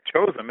is why they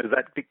chose him, is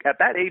that at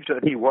that age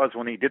that he was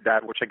when he did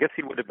that, which I guess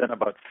he would have been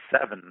about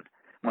 7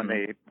 when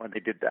they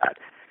did that,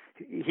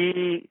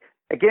 he,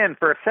 again,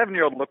 for a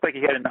 7-year-old, looked like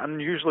he had an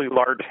unusually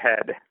large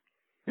head.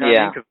 You know what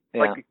I mean? 'Cause,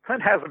 like,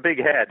 Clint has a big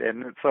head,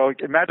 and so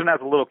imagine as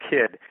a little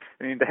kid.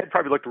 I mean, the head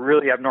probably looked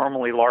really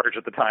abnormally large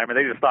at the time, and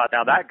they just thought,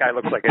 now that guy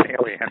looks like an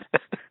alien.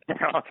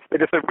 They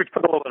just said, we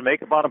put a little bit of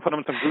makeup on him, put him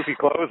in some goofy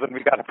clothes, and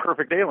we got a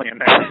perfect alien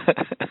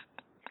there.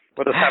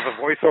 We'll just have a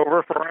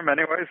voiceover for him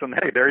anyways, and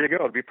hey, there you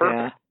go. It'd be perfect.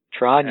 Yeah.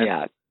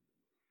 Tranya.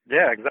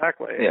 Yeah,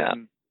 exactly. Yeah.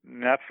 And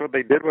that's what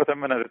they did with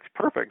him, and it's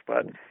perfect,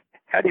 but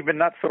had he been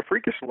not so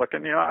freakish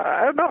looking,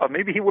 I don't know,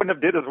 maybe he wouldn't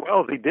have did as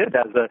well as he did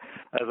as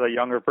a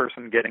younger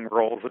person getting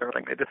roles and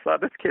everything. They just thought,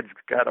 this kid's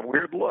got a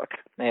weird look.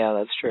 Yeah,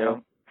 that's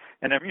true.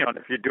 And if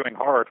you're doing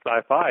horror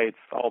sci-fi, it's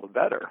all the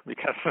better,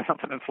 because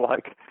something that's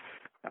like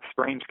a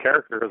strange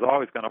character is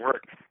always going to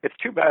work. It's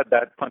too bad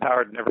that Clint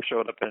Howard never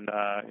showed up in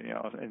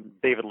in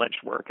David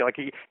Lynch work. Like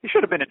he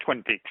should have been in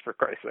Twin Peaks, for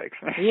Christ's sakes.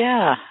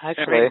 Yeah,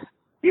 actually.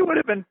 He would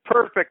have been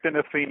perfect in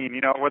a scene,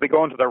 where they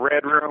go into the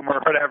red room or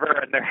whatever,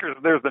 and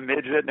there's the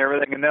midget and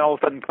everything, and then all of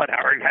a sudden Clint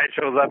Howard guy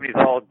shows up, he's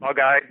all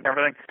bug-eyed and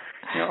everything.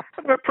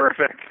 But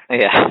perfect.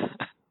 Yeah.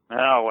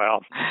 Oh,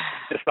 well,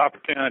 missed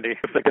opportunity.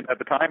 Thinking at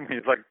the time,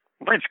 he's like,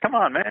 Lynch, come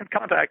on, man,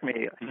 contact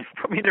me.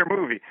 Put me in your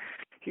movie.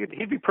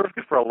 He'd be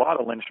perfect for a lot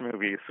of Lynch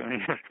movies. I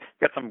mean,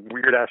 got some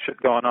weird-ass shit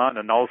going on,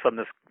 and all of a sudden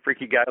this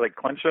freaky guy like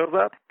Clint shows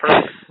up.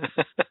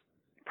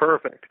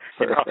 Perfect.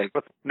 Perfect.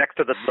 Next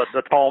to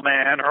the tall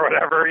man or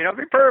whatever, it'd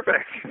be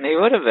perfect. He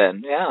would have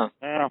been, yeah.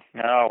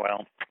 Oh,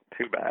 well,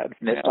 too bad.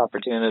 Missed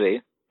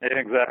opportunity.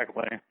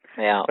 Exactly.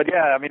 Yeah. But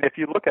yeah, I mean, if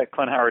you look at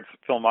Clint Howard's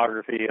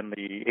filmography in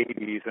the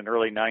 80s and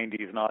early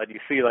 90s and all that, you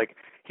see like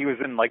he was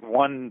in like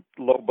one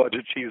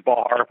low-budget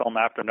cheeseball horror film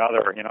after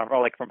another,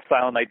 like from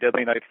Silent Night,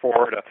 Deadly Night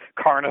 4 to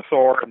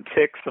Carnosaur and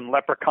Ticks and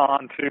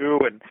Leprechaun 2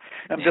 and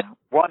just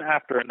one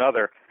after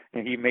another.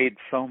 And he made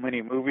so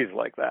many movies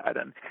like that.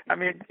 And, I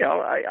mean,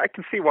 I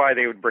can see why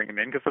they would bring him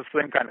in, because it's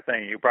the same kind of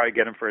thing. You probably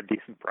get him for a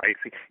decent price.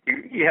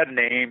 He had a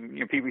name.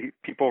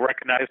 People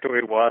recognized who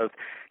he was.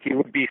 He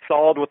would be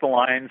solid with the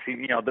lines.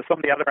 Some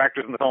of the other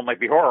actors in the film might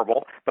be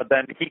horrible, but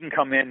then he can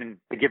come in and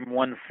give him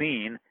one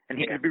scene, and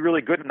he could be really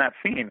good in that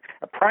scene.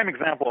 A prime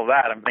example of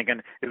that, I'm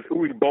thinking, is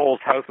Uwe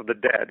Boll's House of the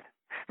Dead.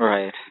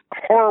 Right.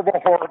 Horrible,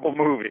 horrible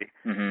movie.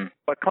 Mm-hmm.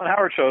 But Clint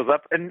Howard shows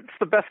up, and it's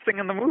the best thing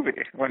in the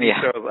movie when he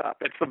shows up.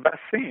 It's the best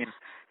scene.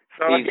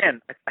 So again,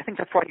 I think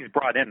that's why he's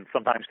brought in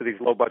sometimes to these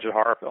low-budget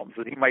horror films,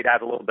 that he might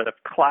add a little bit of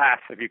class,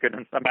 if you could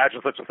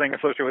imagine such a thing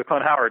associated with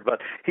Clint Howard,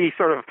 but he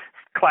sort of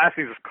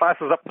classes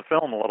up the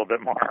film a little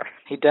bit more.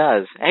 He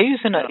does.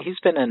 He's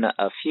been in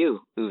a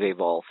few Uwe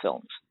Boll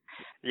films.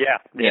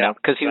 Yeah. You know,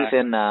 because he was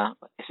in,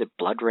 is it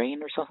Blood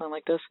Rain or something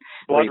like this?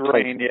 Blood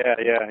Rain, yeah.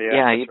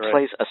 Yeah, he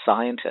plays a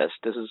scientist.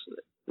 This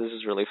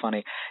is really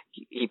funny.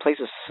 He plays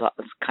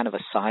kind of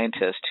a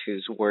scientist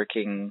who's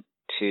working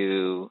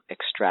to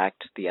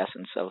extract the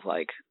essence of,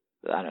 like,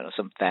 I don't know,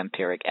 some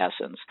vampiric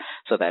essence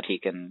so that he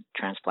can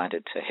transplant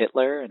it to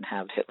Hitler and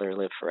have Hitler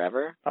live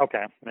forever.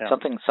 Okay. Yeah.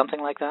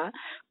 Something like that.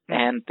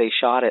 And they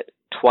shot it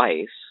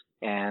twice,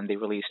 and they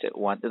released it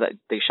once.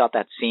 They shot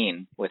that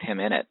scene with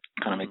him in it,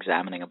 kind of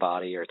examining a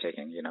body or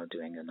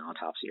doing an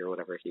autopsy or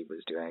whatever he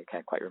was doing. I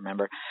can't quite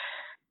remember.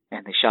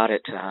 And they shot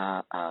it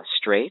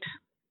straight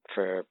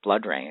for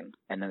Blood Rain,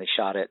 and then they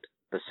shot it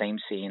the same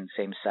scene,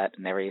 same set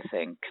and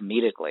everything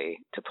comedically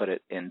to put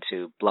it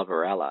into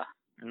Blubberella.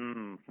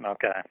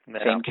 Okay.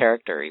 Yeah. Same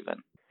character even.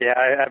 Yeah,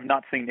 I have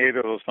not seen either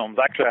of those films.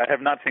 Actually, I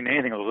have not seen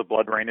anything that was a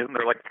Blood Rain. Isn't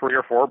there like 3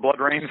 or 4 Blood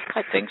Rains?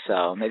 I think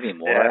so. Maybe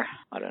more. Yeah.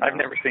 I don't know. I've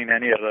never seen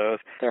any of those.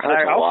 They're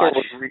hard to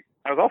watch.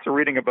 I was also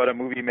reading about a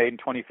movie made in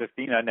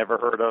 2015 I'd never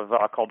heard of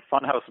called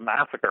Funhouse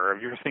Massacre.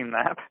 Have you ever seen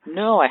that?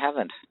 No, I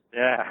haven't.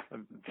 Yeah,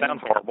 it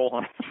sounds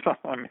horrible. So,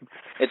 I mean,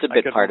 it's a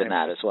bit part in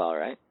that as well,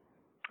 right?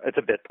 It's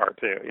a bit part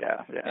too,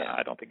 yeah.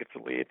 I don't think it's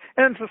the lead.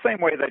 And it's the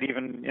same way that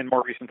even in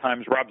more recent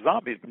times, Rob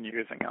Zombie's been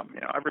using him.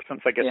 You know, ever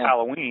since I guess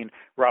Halloween,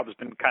 Rob's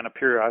been kind of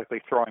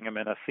periodically throwing him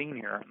in a scene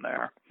here and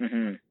there.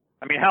 Mm-hmm.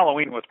 I mean,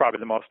 Halloween was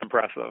probably the most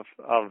impressive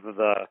of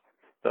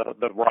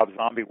the Rob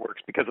Zombie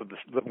works because of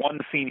the one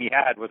scene he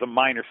had was a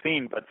minor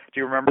scene. But do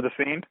you remember the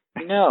scene?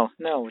 No,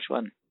 which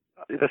one?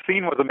 The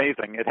scene was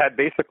amazing. It had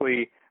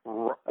basically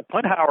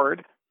Clint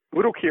Howard,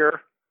 Udo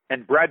Kier,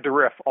 and Brad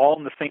Dourif all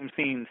in the same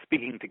scene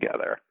speaking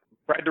together.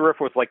 Brad Dourif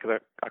was like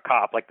a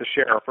cop, like the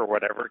sheriff or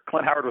whatever.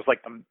 Clint Howard was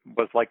like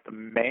the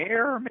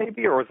mayor,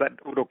 maybe, or was that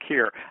Udo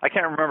Kier? I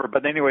can't remember.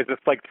 But anyways,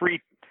 it's like 3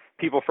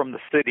 people from the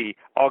city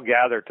all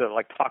gathered to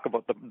like talk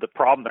about the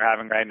problem they're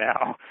having right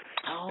now.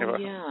 Oh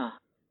yeah.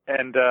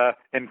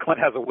 And Clint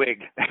has a wig,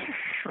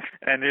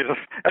 and I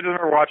just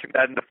remember watching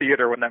that in the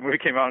theater when that movie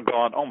came out and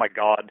going, oh my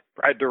God,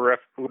 Brad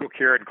Dourif, Udo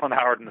Kier, and Clint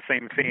Howard in the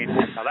same scene.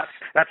 Now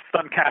that's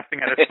stunt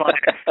casting at its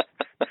finest.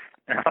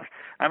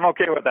 I'm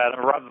okay with that.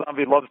 And Rob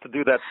Zombie loves to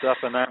do that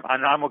stuff, and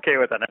I'm okay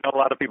with that. I know a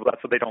lot of people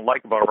that's what they don't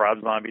like about Rob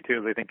Zombie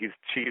too. They think he's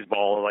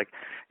cheeseball. Like,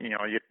 you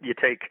know, you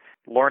take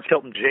Lawrence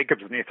Hilton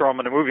Jacobs and you throw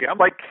him in a movie.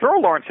 I'm like, throw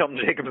Lawrence Hilton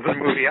Jacobs in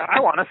a movie.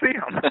 I want to see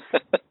him.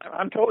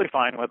 I'm totally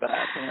fine with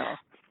that. You know.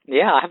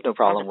 Yeah, I have no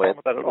problem with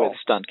all.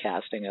 stunt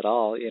casting at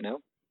all. You know.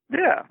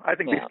 Yeah, I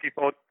think these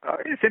people,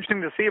 it's interesting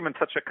to see them in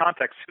such a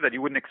context too, that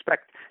you wouldn't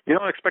expect. You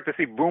don't expect to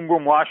see Boom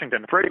Boom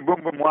Washington, Freddie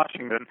Boom Boom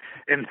Washington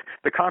in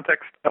the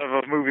context of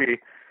a movie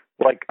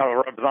like a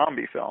Rob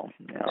Zombie film.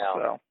 You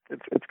know? So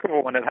it's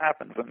cool when it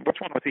happens. And which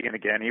one was he in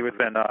again? He was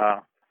in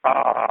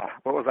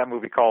what was that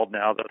movie called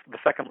now? The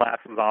second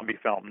last zombie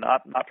film,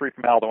 not Three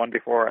from Hell, the one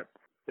before it.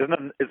 Is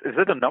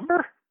it a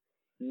number?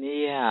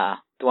 Yeah,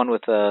 the one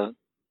with the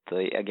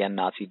again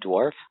Nazi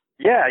dwarf.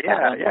 Yeah.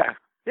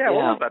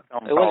 What was that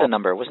film called? It was a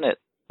number, wasn't it?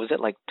 Was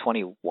it like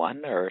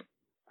 21 or?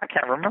 I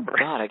can't remember.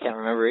 God, I can't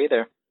remember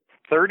either.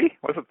 30?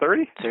 Was it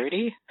 30?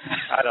 30?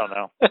 I don't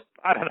know.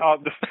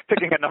 I'm just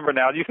picking a number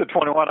now. You said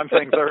 21. I'm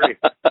saying 30.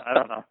 I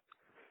don't know.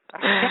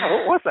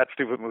 What was that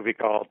stupid movie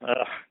called?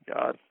 Oh,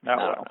 God. I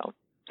don't know.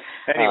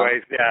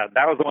 Anyways,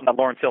 that was the one that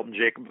Lawrence Hilton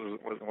Jacobs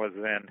was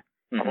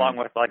in, along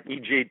with like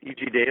E.G.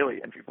 Daly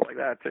and people like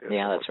that too.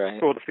 Yeah, that's right.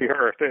 It's cool to see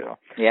her too.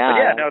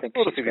 Yeah, it's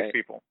cool to see these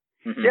people.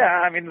 Mm-hmm. Yeah,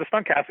 I mean the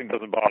stunt casting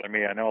doesn't bother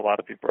me. I know a lot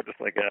of people are just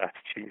like,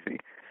 it's cheesy.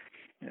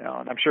 You know,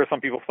 and I'm sure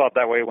some people felt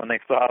that way when they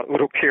saw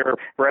Udo Kier,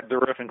 Brad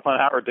Dourif, and Clint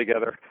Howard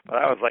together. But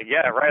I was like,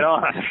 yeah, right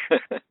on.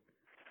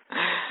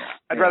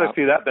 I'd rather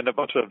see that than a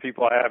bunch of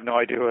people I have no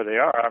idea who they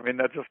are. I mean,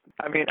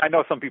 I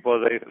know some people,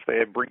 they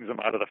say it brings them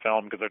out of the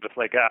film because they're just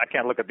like, I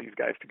can't look at these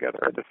guys together.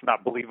 It's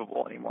not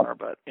believable anymore.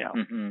 But, you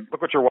know,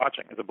 look what you're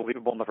watching. Is it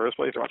believable in the first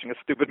place? You're watching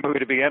a stupid movie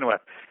to begin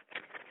with.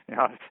 You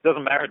know, it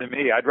doesn't matter to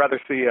me. I'd rather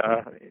see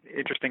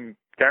interesting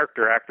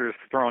character actors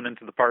thrown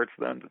into the parts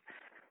than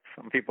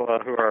some people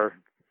who are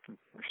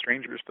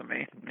strangers to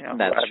me. You know,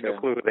 I have no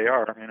clue who they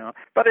are, you know.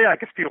 But yeah, I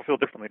guess people feel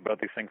differently about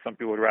these things. Some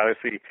people would rather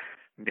see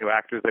new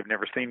actors they've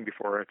never seen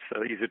before. It's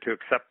easier to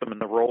accept them in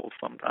the roles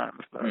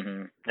sometimes. But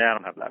yeah, I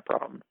don't have that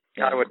problem.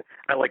 Yeah.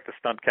 I like the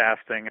stunt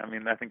casting. I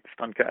mean, I think the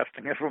stunt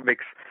casting is what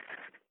makes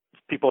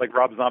people like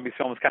Rob Zombie's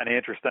films kind of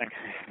interesting.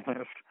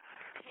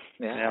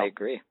 I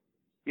agree.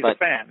 He's a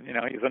fan, you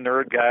know. He's a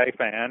nerd guy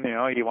fan, you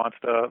know. He wants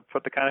to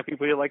put the kind of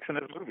people he likes in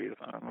his movies.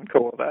 I'm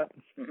cool with that.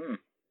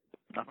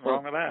 Nothing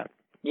wrong with that.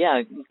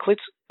 Yeah,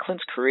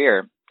 Clint's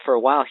career, for a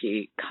while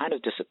he kind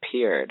of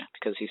disappeared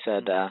because he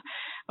said, I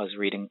was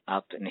reading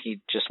up, and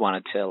he just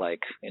wanted to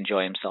like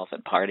enjoy himself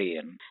and party.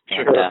 And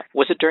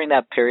was it during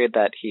that period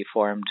that he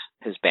formed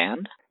his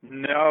band?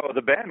 No,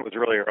 the band was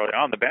really early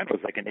on. The band was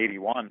like in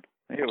 '81.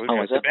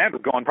 The band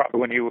was going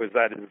probably when he was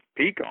at his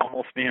peak,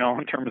 almost.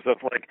 In terms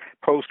of like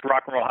post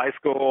Rock and Roll High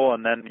School,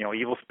 and then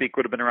Evil Speak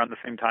would have been around the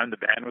same time the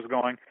band was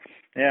going.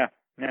 Yeah.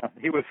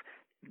 He was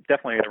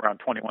definitely around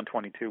 21,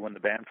 22 when the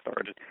band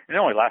started. And it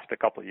only lasted a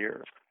couple of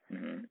years.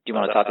 Mm-hmm. Do you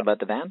want to talk about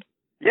the band?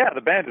 Yeah,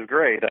 the band is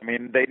great. I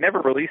mean, they never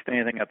released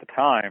anything at the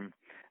time.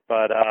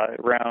 But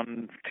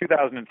around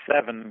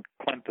 2007,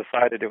 Clint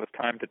decided it was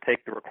time to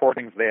take the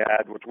recordings they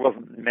had, which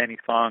wasn't many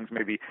songs,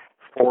 maybe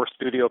 4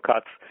 studio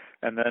cuts,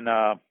 and then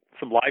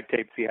some live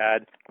tapes he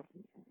had,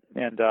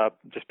 and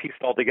just pieced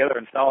it all together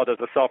and sell it as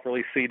a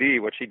self-release CD,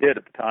 which he did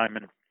at the time.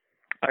 And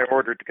I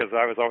ordered because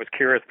I was always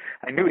curious.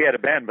 I knew he had a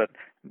band, but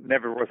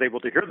never was able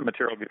to hear the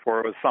material before.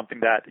 It was something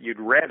that you'd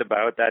read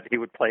about, that he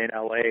would play in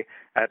L.A.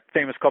 at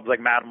famous clubs like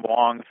Madame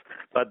Wong's,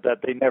 but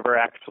that they never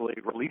actually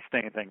released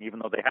anything, even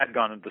though they had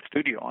gone into the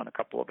studio on a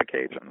couple of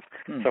occasions.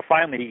 So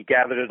finally he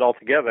gathered it all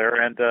together,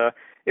 and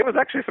it was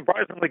actually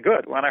surprisingly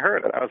good. When I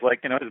heard it, I was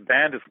like, his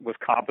band was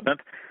competent.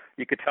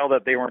 You could tell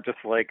that they weren't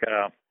just like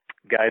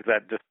guys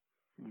that just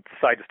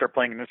decide to start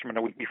playing an instrument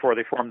a week before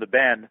they formed the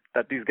band,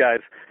 that these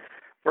guys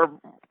were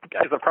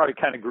guys that probably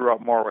kind of grew up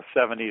more with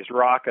 70s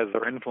rock as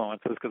their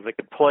influences because they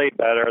could play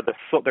better.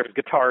 There's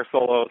guitar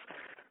solos.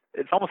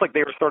 It's almost like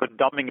they were sort of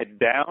dumbing it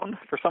down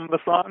for some of the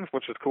songs,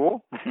 which is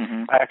cool.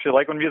 Mm-hmm. I actually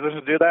like when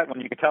musicians do that,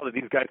 when you can tell that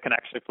these guys can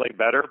actually play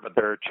better, but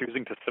they're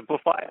choosing to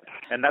simplify it.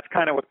 And that's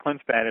kind of what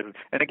Clint's band is.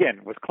 And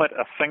again, was Clint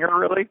a singer,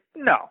 really?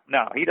 No,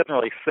 he doesn't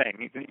really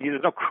sing.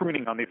 There's no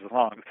crooning on these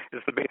songs.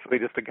 It's basically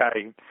just a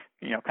guy,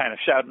 kind of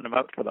shouting them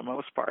out for the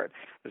most part.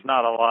 There's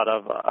not a lot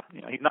of,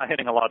 he's not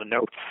hitting a lot of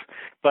notes.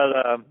 But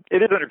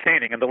it is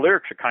entertaining, and the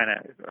lyrics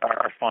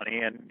are funny,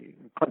 and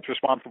Clint's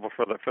responsible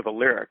for the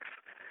lyrics.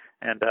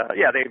 And,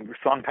 they have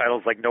song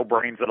titles like No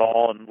Brains at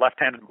All and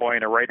Left-Handed Boy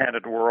in a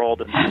Right-Handed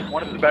World. And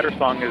one of his better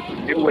songs is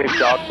New Wave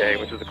Dog Day,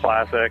 which is a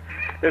classic.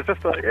 There's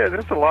just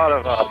a lot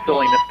of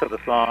silliness to the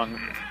songs.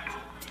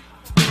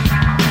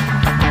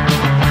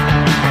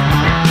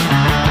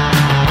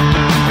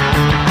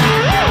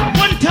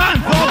 One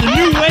time for the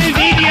New Wave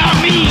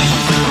ADRB.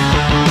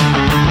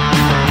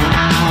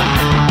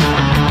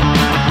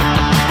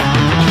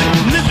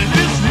 Living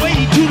this way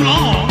too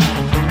long.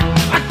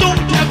 I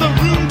don't have the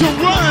room to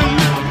run.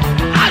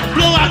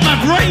 Blow out my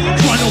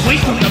brains, run away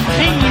from the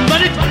pain, but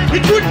it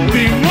wouldn't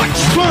be much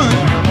fun.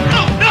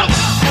 No.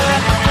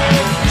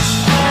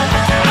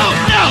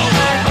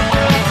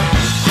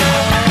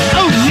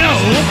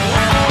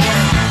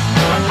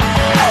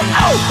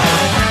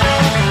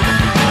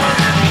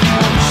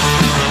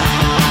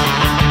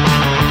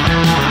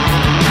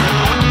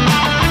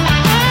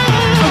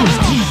 I was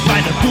teased by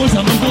the boys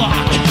on the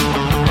block,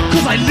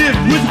 'cause I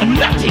lived with a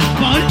nutty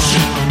bunch.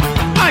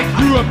 I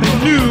grew up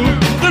and knew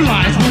the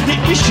lies were the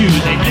issue.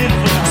 They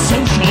lived with a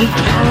social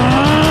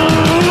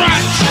crutch.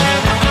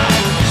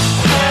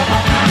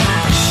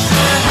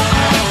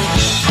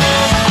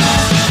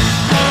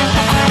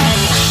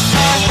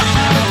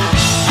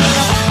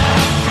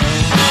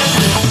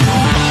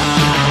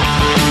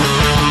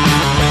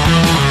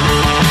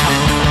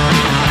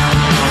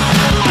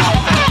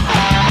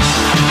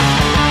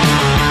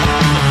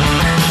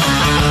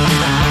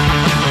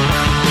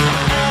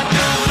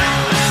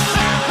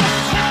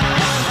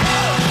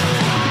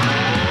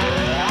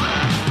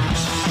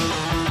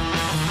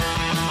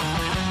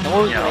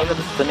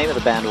 The name of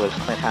the band was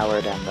Clint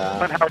Howard and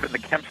Clint Howard and the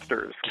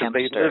Kempsters.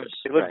 They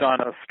lived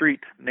on a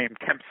street named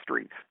Kemp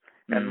Street,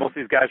 and most of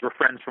these guys were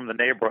friends from the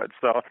neighborhood,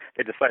 so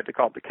they decided to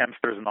call it the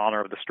Kempsters in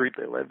honor of the street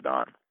they lived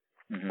on.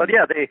 Mm-hmm. But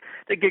yeah,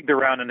 they gigged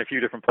around in a few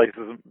different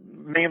places.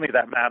 Mainly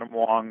that Madame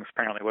Wong's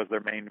apparently was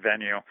their main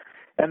venue.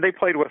 And they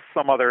played with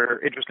some other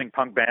interesting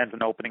punk bands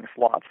and opening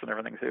slots and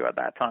everything too at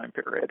that time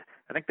period.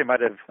 I think I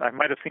might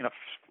have seen a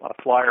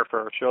flyer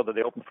for a show that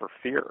they opened for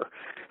Fear.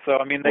 So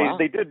I mean,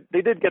 they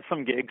did get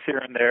some gigs here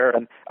and there,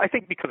 and I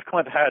think because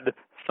Clint had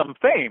some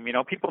fame,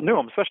 people knew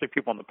him, especially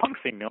people in the punk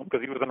scene knew him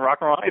because he was in Rock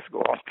and Roll High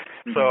School.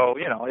 Mm-hmm. So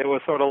it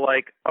was sort of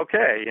like,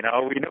 okay, we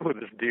know who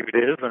this dude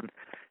is, and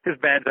his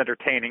band's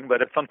entertaining,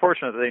 but it's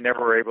unfortunate that they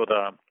never were able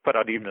to put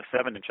out even a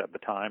 7-inch at the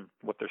time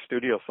with their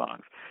studio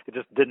songs. It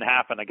just didn't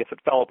happen. I guess it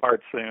fell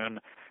apart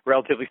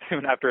relatively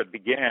soon after it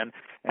began,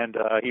 and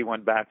he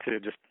went back to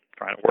just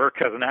trying to work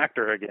as an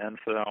actor again.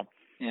 So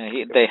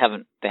yeah, they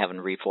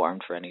haven't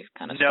reformed for any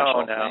kind of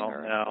special thing.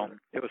 No.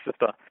 It was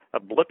just a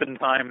blip in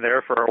time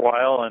there for a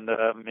while, and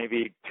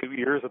maybe 2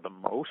 years at the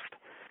most,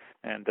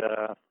 and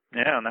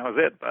and that was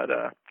it. But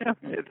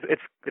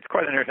it's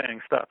quite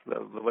entertaining stuff. The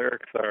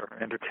lyrics are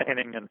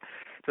entertaining, and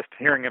just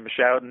hearing him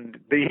shout. And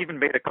they even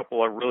made a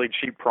couple of really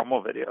cheap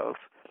promo videos.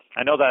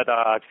 I know that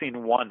I've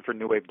seen one for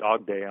New Wave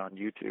Dog Day on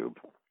YouTube,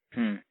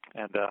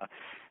 and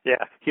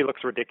Yeah, he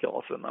looks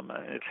ridiculous in them.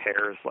 His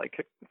hair is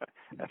like,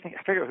 I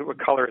forget what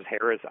color his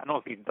hair is. I don't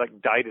know if he like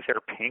dyed his hair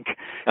pink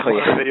in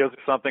one of the videos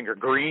or something, or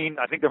green.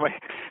 I think there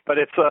might, but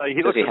it's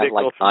he looks ridiculous. Does he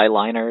have like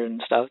eyeliner and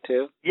stuff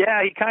too?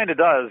 Yeah, he kind of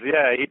does.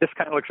 Yeah, he just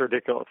kind of looks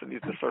ridiculous, and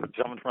he's just sort of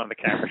jumping in front of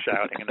the camera,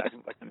 shouting and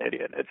acting like an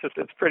idiot.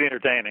 It's pretty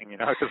entertaining,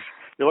 you know, because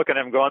you're looking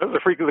at him going, "This is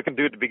a freaky looking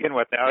dude to begin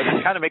with." Now it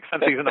kind of makes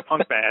sense he's in a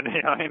punk band, you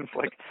know. I mean, it's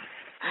like,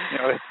 you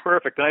know, it's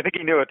perfect, and I think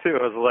he knew it too.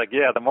 It was like,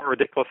 yeah, the more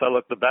ridiculous I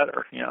look, the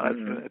better. You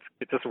know,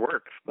 it just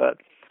works. But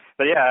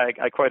yeah,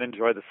 I quite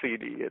enjoy the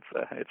CD. It's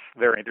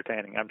very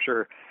entertaining. I'm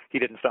sure he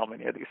didn't sell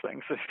many of these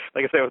things.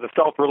 Like I say, it was a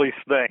self-release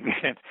thing,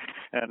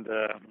 and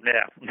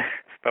yeah.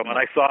 But when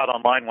I saw it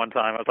online one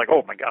time, I was like,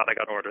 oh my God, I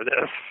got to order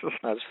this.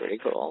 That's pretty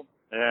cool.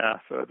 Yeah,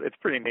 so it's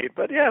pretty neat.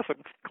 But yeah, so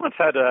Clint's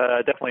had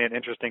definitely an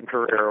interesting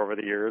career over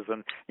the years,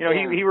 and you know,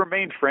 he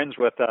remained friends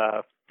with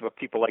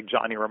people like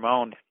Johnny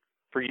Ramone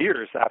for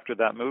years after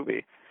that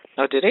movie.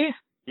 Oh, did he?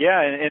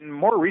 Yeah, in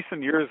more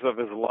recent years of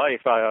his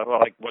life,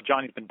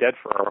 Johnny's been dead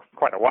for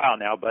quite a while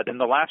now, but in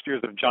the last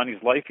years of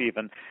Johnny's life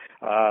even,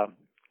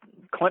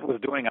 Clint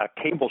was doing a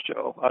cable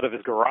show out of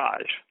his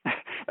garage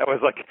that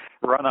was like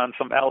run on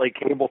some LA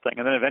cable thing,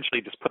 and then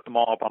eventually just put them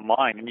all up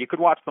online, and you could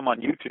watch them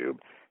on YouTube.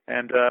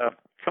 And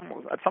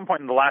at some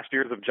point in the last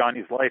years of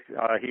Johnny's life,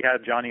 he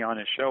had Johnny on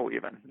his show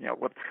even, you know,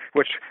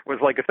 which was,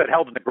 like I said,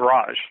 held in the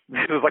garage.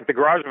 It was like the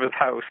garage of his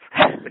house.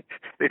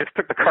 They just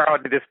took the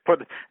crowd, they just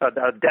put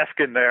a desk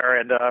in there,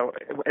 and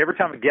every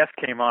time a guest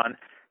came on,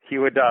 he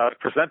would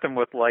present them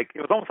with, like,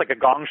 it was almost like a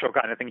gong show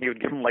kind of thing. He would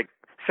give them like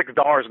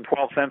 $6.12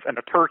 and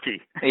a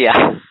turkey.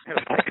 Yeah. It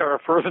was like a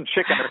frozen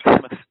chicken or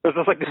something. It was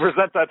just like they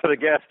present that to the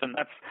guest, and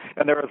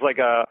there was like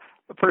a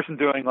person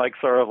doing like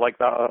sort of like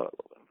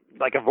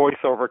like a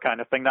voiceover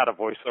kind of thing, not a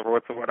voiceover,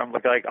 what's the word? I'm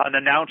like an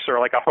announcer,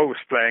 like a host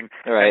thing.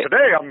 Right. And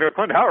today on the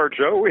Clint Howard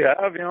Show, we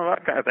have, you know,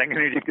 that kind of thing.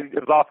 And it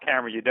was off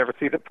camera. You'd never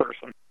see the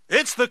person.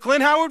 It's the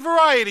Clint Howard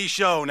Variety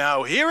Show.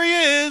 Now here he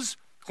is,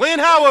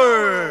 Clint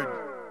Howard.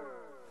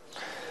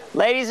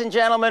 Ladies and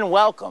gentlemen,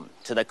 welcome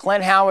to the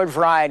Clint Howard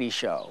Variety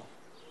Show,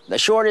 the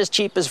shortest,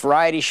 cheapest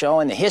variety show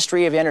in the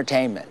history of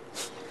entertainment.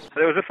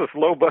 There was just this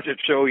low-budget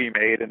show he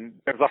made, and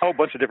there was a whole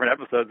bunch of different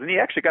episodes, and he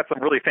actually got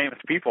some really famous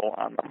people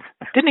on them.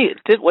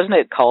 Wasn't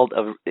it called,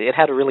 it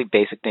had a really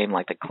basic name,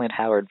 like the Clint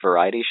Howard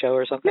Variety Show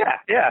or something?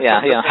 Yeah.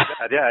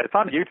 Like It's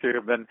on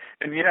YouTube, and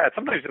yeah,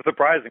 sometimes it's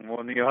surprising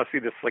when you see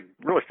this like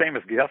really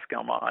famous guest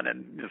come on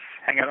and just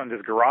hang out in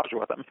his garage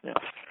with him. You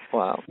know?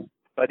 Wow.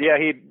 But yeah,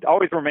 he'd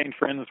always remained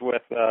friends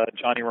with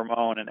Johnny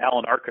Ramone and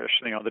Alan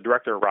Arkush, you know, the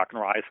director of Rock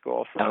and Roll High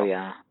School. So, oh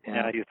yeah.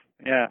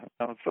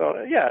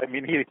 I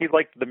mean, he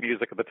liked the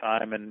music at the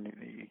time, and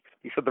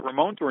he said the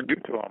Ramones were new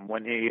to him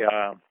when he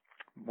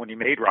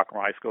made Rock and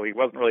Roll High School. He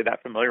wasn't really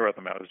that familiar with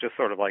them. It was just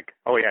sort of like,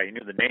 oh yeah, he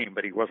knew the name,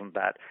 but he wasn't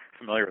that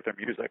familiar with their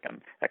music,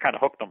 and that kind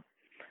of hooked him.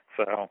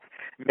 So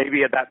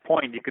maybe at that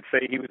point you could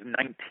say he was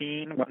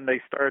 19 when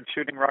they started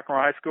shooting Rock and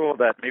Roll High School,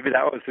 that maybe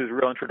that was his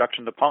real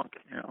introduction to punk,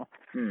 you know.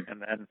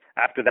 And then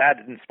after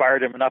that, it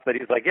inspired him enough that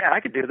he's like, yeah, I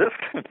could do this.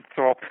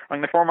 So I'm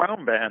going to form my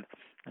own band,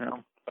 you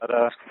know. But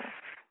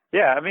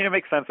yeah, I mean, it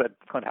makes sense that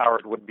Clint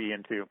Howard would be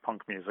into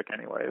punk music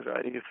anyways,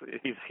 right?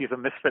 He's a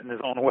misfit in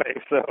his own way,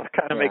 so it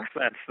kind of makes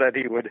sense that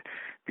he would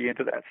be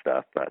into that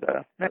stuff. But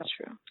that's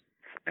true.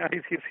 Yeah,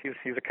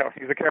 he's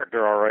a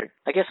character, all right.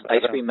 I guess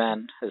Ice Cream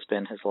Man has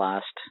been his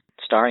last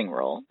starring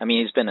role. I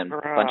mean, he's been in a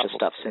bunch of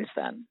stuff since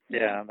then.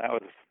 Yeah,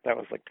 that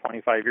was like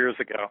 25 years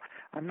ago.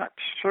 I'm not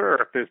sure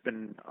if there's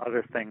been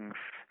other things.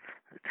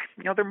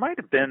 You know, there might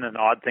have been an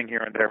odd thing here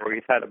and there where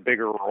he's had a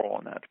bigger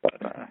role in it, but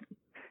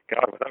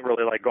God, without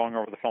really like going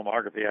over the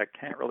filmography, I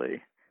can't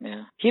really.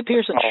 Yeah, he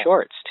appears in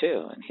shorts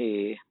too, and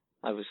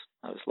I was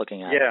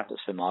looking at his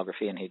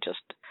filmography, and he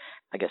just,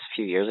 I guess, a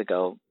few years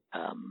ago.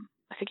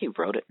 I think he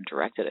wrote it and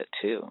directed it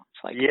too.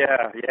 It's like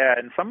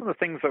and some of the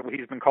things that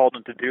he's been called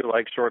in to do,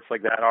 like shorts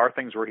like that, are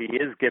things where he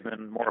is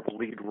given more of a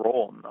lead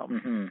role in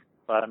them. Mm-hmm.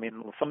 But I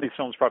mean, some of these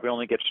films probably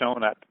only get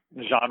shown at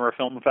genre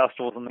film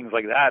festivals and things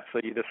like that.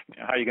 So you just,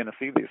 how are you going to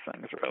see these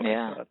things, really?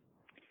 Yeah.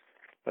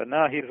 But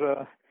no,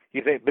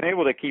 he's been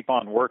able to keep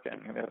on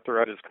working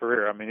throughout his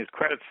career. I mean, his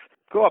credits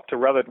go up to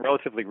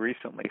relatively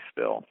recently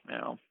still, you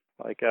know.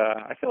 Like,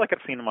 I feel like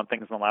I've seen him on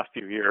things in the last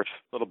few years,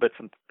 little bits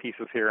and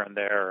pieces here and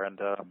there, and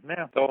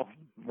they'll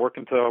work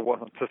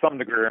to some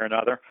degree or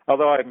another.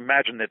 Although I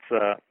imagine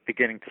it's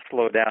beginning to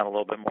slow down a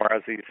little bit more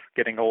as he's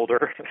getting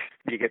older.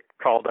 You get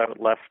called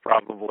out less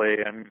probably,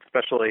 and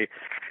especially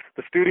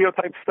the studio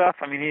type stuff.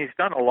 I mean, he's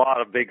done a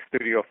lot of big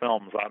studio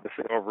films,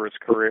 obviously, over his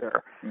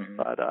career,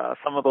 but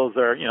some of those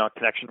are, you know,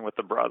 connection with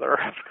the brother,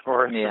 of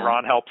course. Yeah.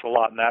 Ron helps a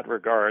lot in that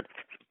regard,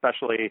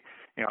 especially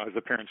his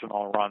appearance in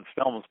all Ron's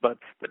films. But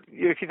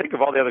if you think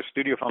of all the other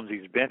studio films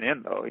he's been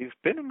in, though, he's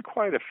been in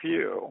quite a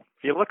few.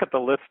 If you look at the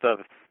list of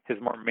his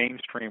more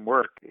mainstream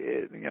work,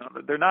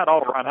 they're not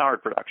all Ron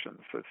Howard productions.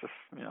 It's just,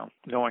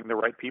 knowing the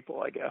right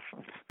people, I guess.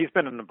 He's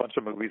been in a bunch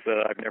of movies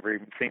that I've never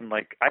even seen.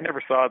 Like, I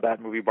never saw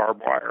that movie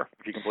Barbed Wire,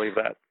 if you can believe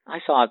that. I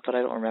saw it, but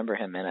I don't remember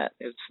him in it.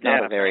 It's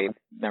not a very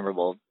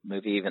memorable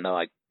movie, even though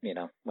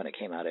when it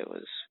came out, it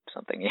was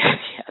something you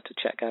had to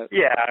check out.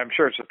 Yeah, I'm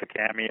sure it's just a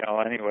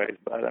cameo anyways,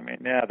 but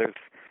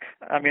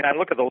I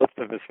look at the list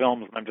of his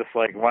films and I'm just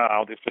like,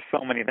 wow, there's just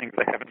so many things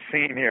I haven't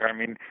seen here. I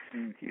mean,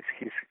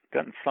 he's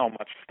done so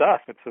much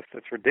stuff.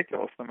 It's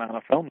ridiculous the amount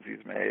of films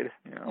he's made.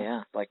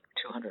 Yeah, like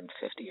 250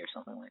 or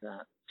something like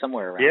that,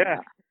 somewhere around. Yeah.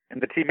 And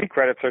the TV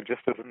credits are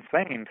just as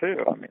insane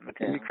too. I mean, the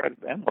TV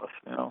credits are endless,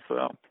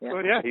 So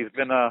he's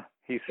been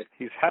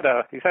he's had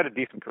a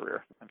decent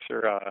career. I'm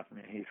sure.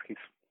 He's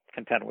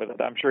content with it.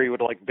 I'm sure he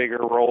would like bigger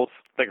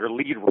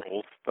lead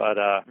roles, but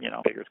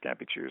beggars can't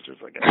be choosers,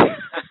 I guess.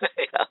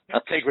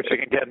 Take what you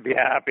can get and be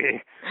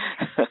happy.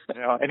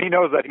 And he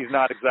knows that he's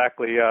not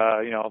exactly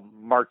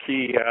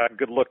marquee,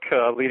 good look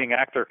leading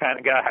actor kind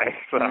of guy.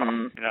 So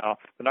they're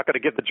not going to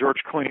give the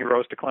George Clooney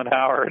rose to Clint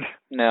Howard.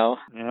 No.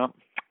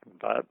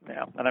 But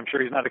and I'm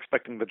sure he's not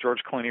expecting the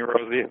George Clooney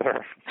rose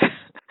either.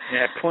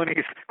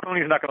 Clooney's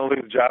not going to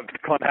lose a job to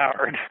Clint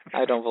Howard.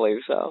 I don't believe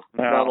so.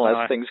 Not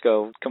unless things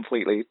go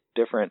completely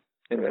different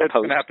in the it's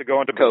going to have to go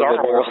into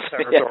bizarre world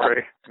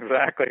territory. Yeah.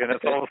 Exactly. And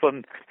it's all of a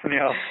sudden,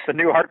 the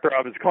new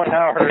heartthrob is Clint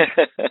Howard.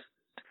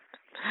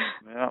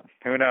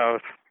 Who knows?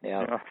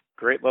 Yeah.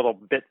 Great little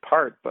bit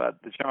part, but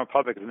the general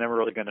public is never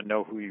really going to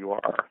know who you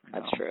are.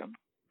 That's true.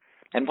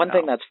 And one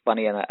thing that's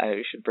funny, and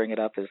I should bring it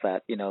up, is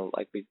that,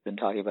 like we've been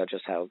talking about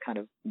just how kind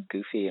of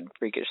goofy and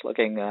freakish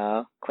looking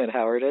Clint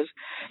Howard is.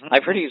 Mm-hmm.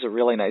 I've heard he's a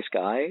really nice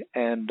guy,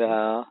 and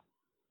the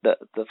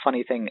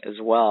funny thing as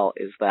well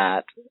is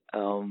that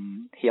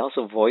he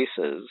also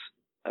voices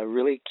a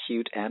really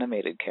cute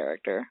animated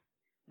character,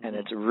 and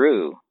it's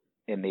Roo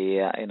in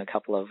a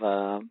couple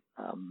of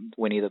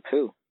Winnie the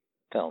Pooh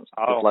films.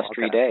 The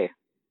Blustery Day.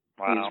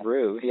 Wow. He's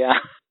Roo, yeah.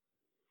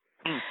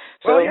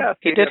 So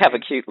he did have a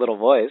cute little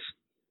voice.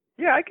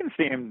 Yeah, I can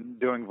see him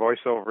doing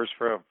voiceovers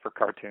for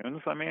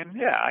cartoons. I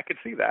mean, I could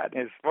see that.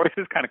 His voice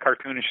is kind of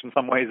cartoonish in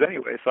some ways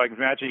anyway, so I can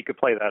imagine he could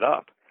play that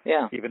up.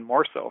 Yeah. Even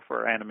more so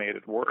for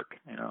animated work,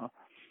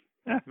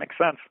 Yeah, makes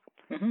sense.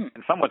 Mm-hmm.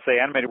 And some would say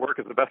animated work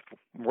is the best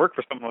work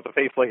for someone with a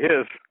face like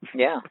his.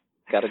 Yeah,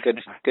 got a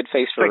good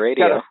face for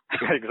radio.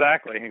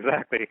 Exactly.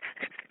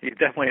 He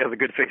definitely has a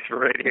good face for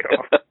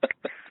radio.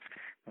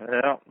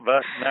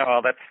 But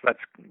no,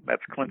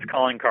 that's Clint's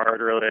calling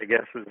card, really, I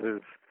guess, is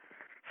his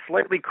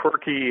slightly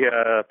quirky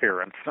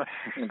appearance.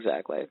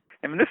 Exactly.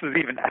 I mean, this is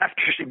even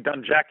after she'd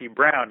done Jackie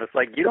Brown. It's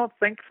like, you don't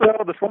think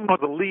so? This woman was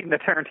a lead in a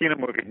Tarantino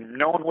movie.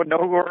 No one would know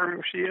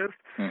who she is,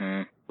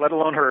 let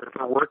alone her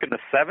work in the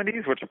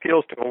 70s, which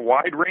appeals to a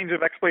wide range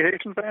of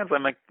exploitation fans.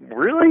 I'm like,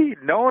 really?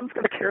 No one's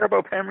going to care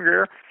about Pam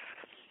Grier?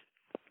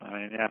 I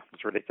mean,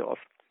 it's ridiculous.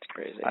 It's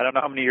crazy. I don't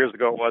know how many years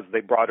ago it was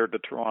they brought her to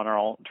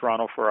Toronto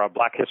for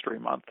Black History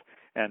Month.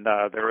 And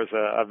there was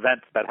an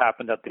event that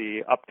happened at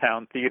the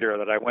Uptown Theater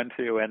that I went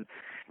to, and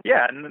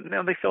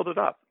they filled it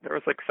up. There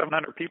was like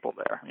 700 people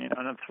there,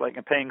 and it's like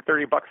paying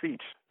 $30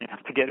 each,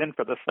 to get in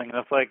for this thing. And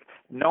it's like,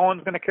 no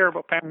one's going to care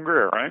about Pam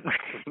Grier, right?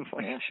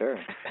 Like, yeah, sure.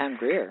 Pam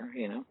Grier,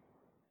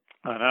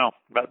 I know,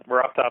 but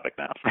we're off topic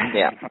now.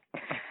 Yeah.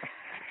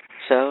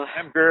 So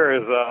Pam Grier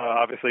is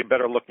obviously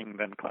better looking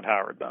than Clint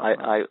Howard, though.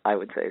 I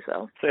would say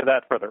so. Say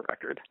that for the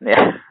record.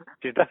 Yeah.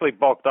 She's definitely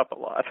bulked up a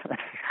lot.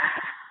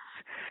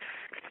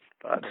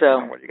 But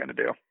so, what are you going to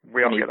do?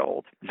 We all get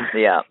old.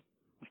 Yeah.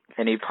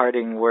 Any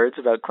parting words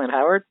about Clint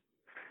Howard?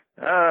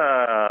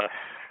 No.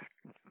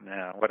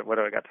 What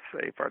do I got to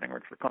say? Parting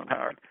words for Clint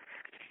Howard.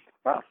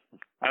 Well,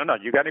 I don't know.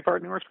 You got any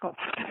parting words for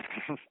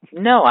Clint?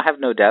 No, I have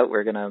no doubt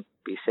we're going to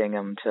be seeing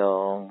him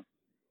till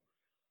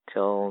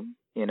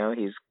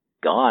he's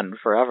gone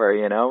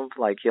forever.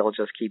 Like he'll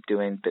just keep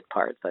doing bit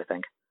parts, I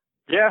think.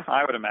 Yeah,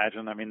 I would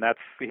imagine. I mean,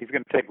 he's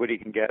going to take what he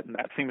can get, and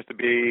that seems to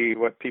be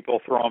what people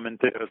throw him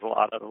into, is a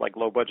lot of like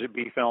low-budget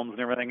B films and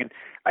everything. And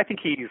I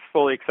think he's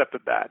fully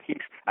accepted that. He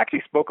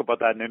actually spoke about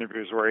that in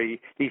interviews where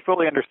he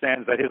fully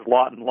understands that his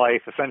lot in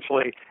life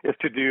essentially is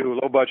to do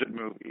low-budget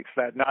movies.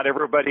 That not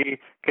everybody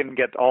can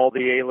get all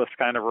the A-list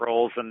kind of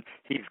roles, and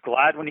he's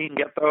glad when he can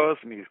get those,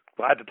 and he's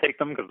glad to take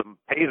them because the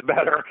pay's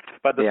better.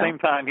 But at the same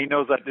time, he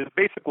knows that his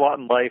basic lot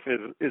in life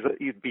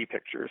is B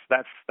pictures.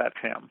 That's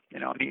him.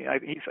 I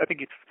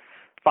think he's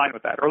fine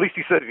with that, or at least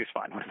he said he's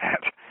fine with that.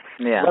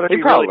 Yeah,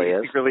 he probably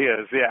is. He really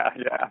is. Yeah.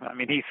 I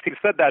mean, he's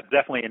said that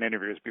definitely in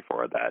interviews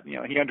before, that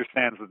he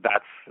understands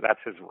that that's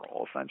his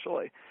role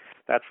essentially.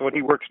 That's what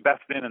he works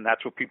best in, and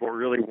that's what people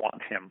really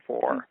want him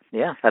for.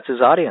 Yeah, that's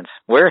his audience.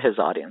 We're his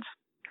audience.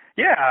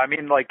 Yeah, I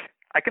mean, like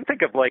I can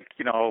think of like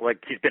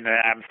he's been in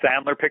Adam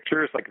Sandler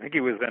pictures. Like I think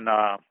he was in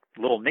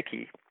Little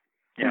Nicky.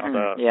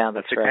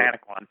 The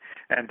satanic one,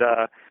 and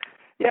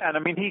and I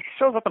mean he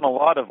shows up in a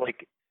lot of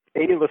like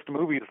A-list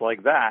movies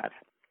like that.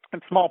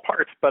 in small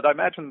parts, but I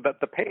imagine that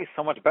the pay is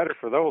so much better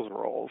for those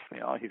roles.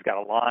 He's got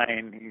a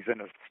line, he's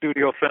in a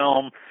studio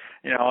film.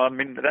 I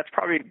mean, that's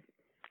probably,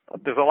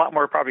 there's a lot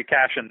more probably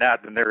cash in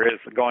that than there is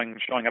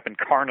showing up in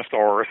Carnosaur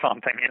or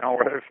something,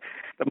 where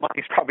the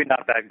money's probably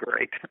not that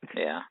great.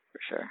 Yeah, for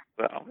sure.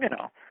 So,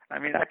 I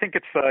mean, I think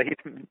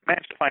he's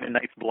managed to find a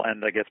nice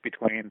blend, I guess,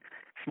 between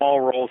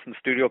small roles in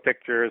studio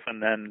pictures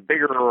and then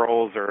bigger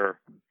roles or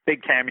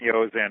big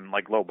cameos in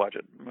like low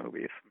budget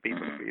movies, B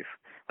movies,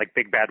 like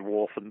Big Bad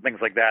Wolf and things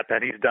like that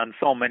he's done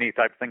so many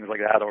type of things like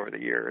that over the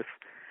years.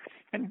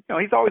 And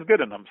he's always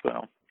good in them,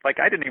 so. Like,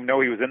 I didn't even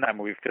know he was in that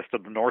movie, Fist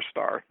of the North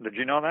Star. Did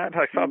you know that?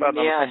 I saw that on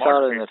the filmography. I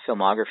saw it in the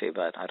filmography,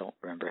 but I don't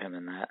remember him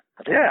in that.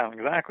 Yeah,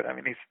 exactly. I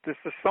mean, there's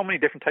just so many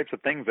different types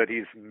of things that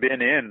he's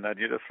been in that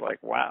you're just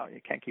like, wow, you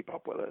can't keep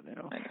up with it, I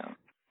know.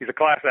 He's a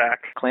class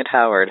act. Clint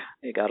Howard.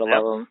 You gotta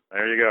love him.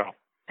 There you go.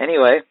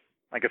 Anyway.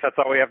 I guess that's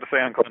all we have to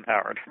say on Clint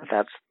Howard.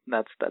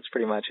 That's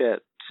pretty much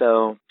it.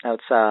 So,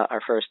 that's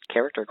our first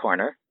character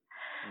corner.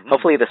 Mm-hmm.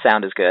 Hopefully the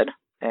sound is good.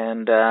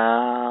 And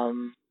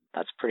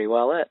that's pretty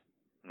well it.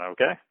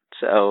 Okay.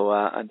 So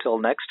until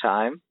next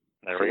time,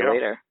 see you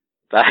later.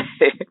 Bye.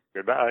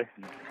 Goodbye.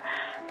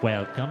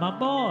 Welcome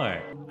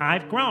aboard.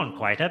 I've grown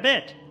quite a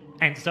bit,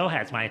 and so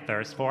has my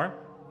thirst for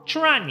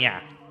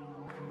Tranya.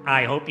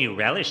 I hope you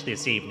relish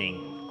this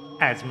evening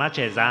as much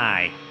as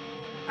I.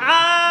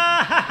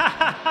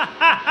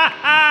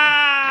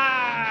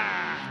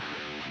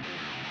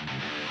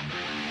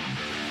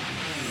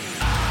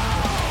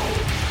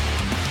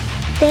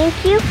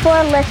 Thank you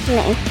for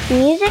listening.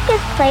 Music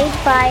is played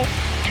by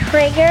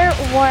Trigger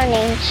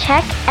Warning.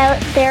 Check out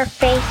their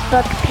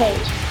Facebook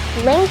page.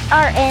 Links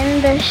are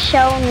in the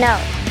show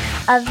notes.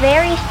 A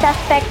Very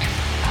Suspect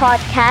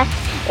podcast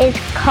is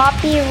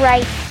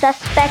copyright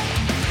suspect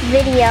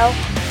video.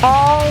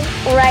 All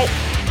rights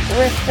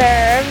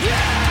reserved.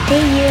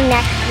 See you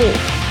next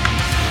week.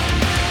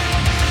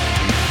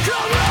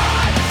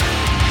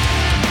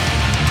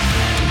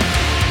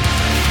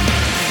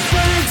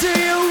 Into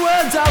your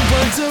words, I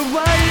wonder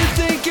why you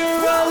think you're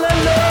all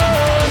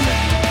alone.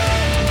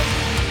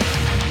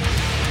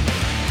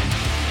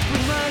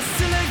 With my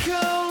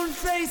silicone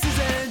faces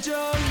and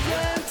your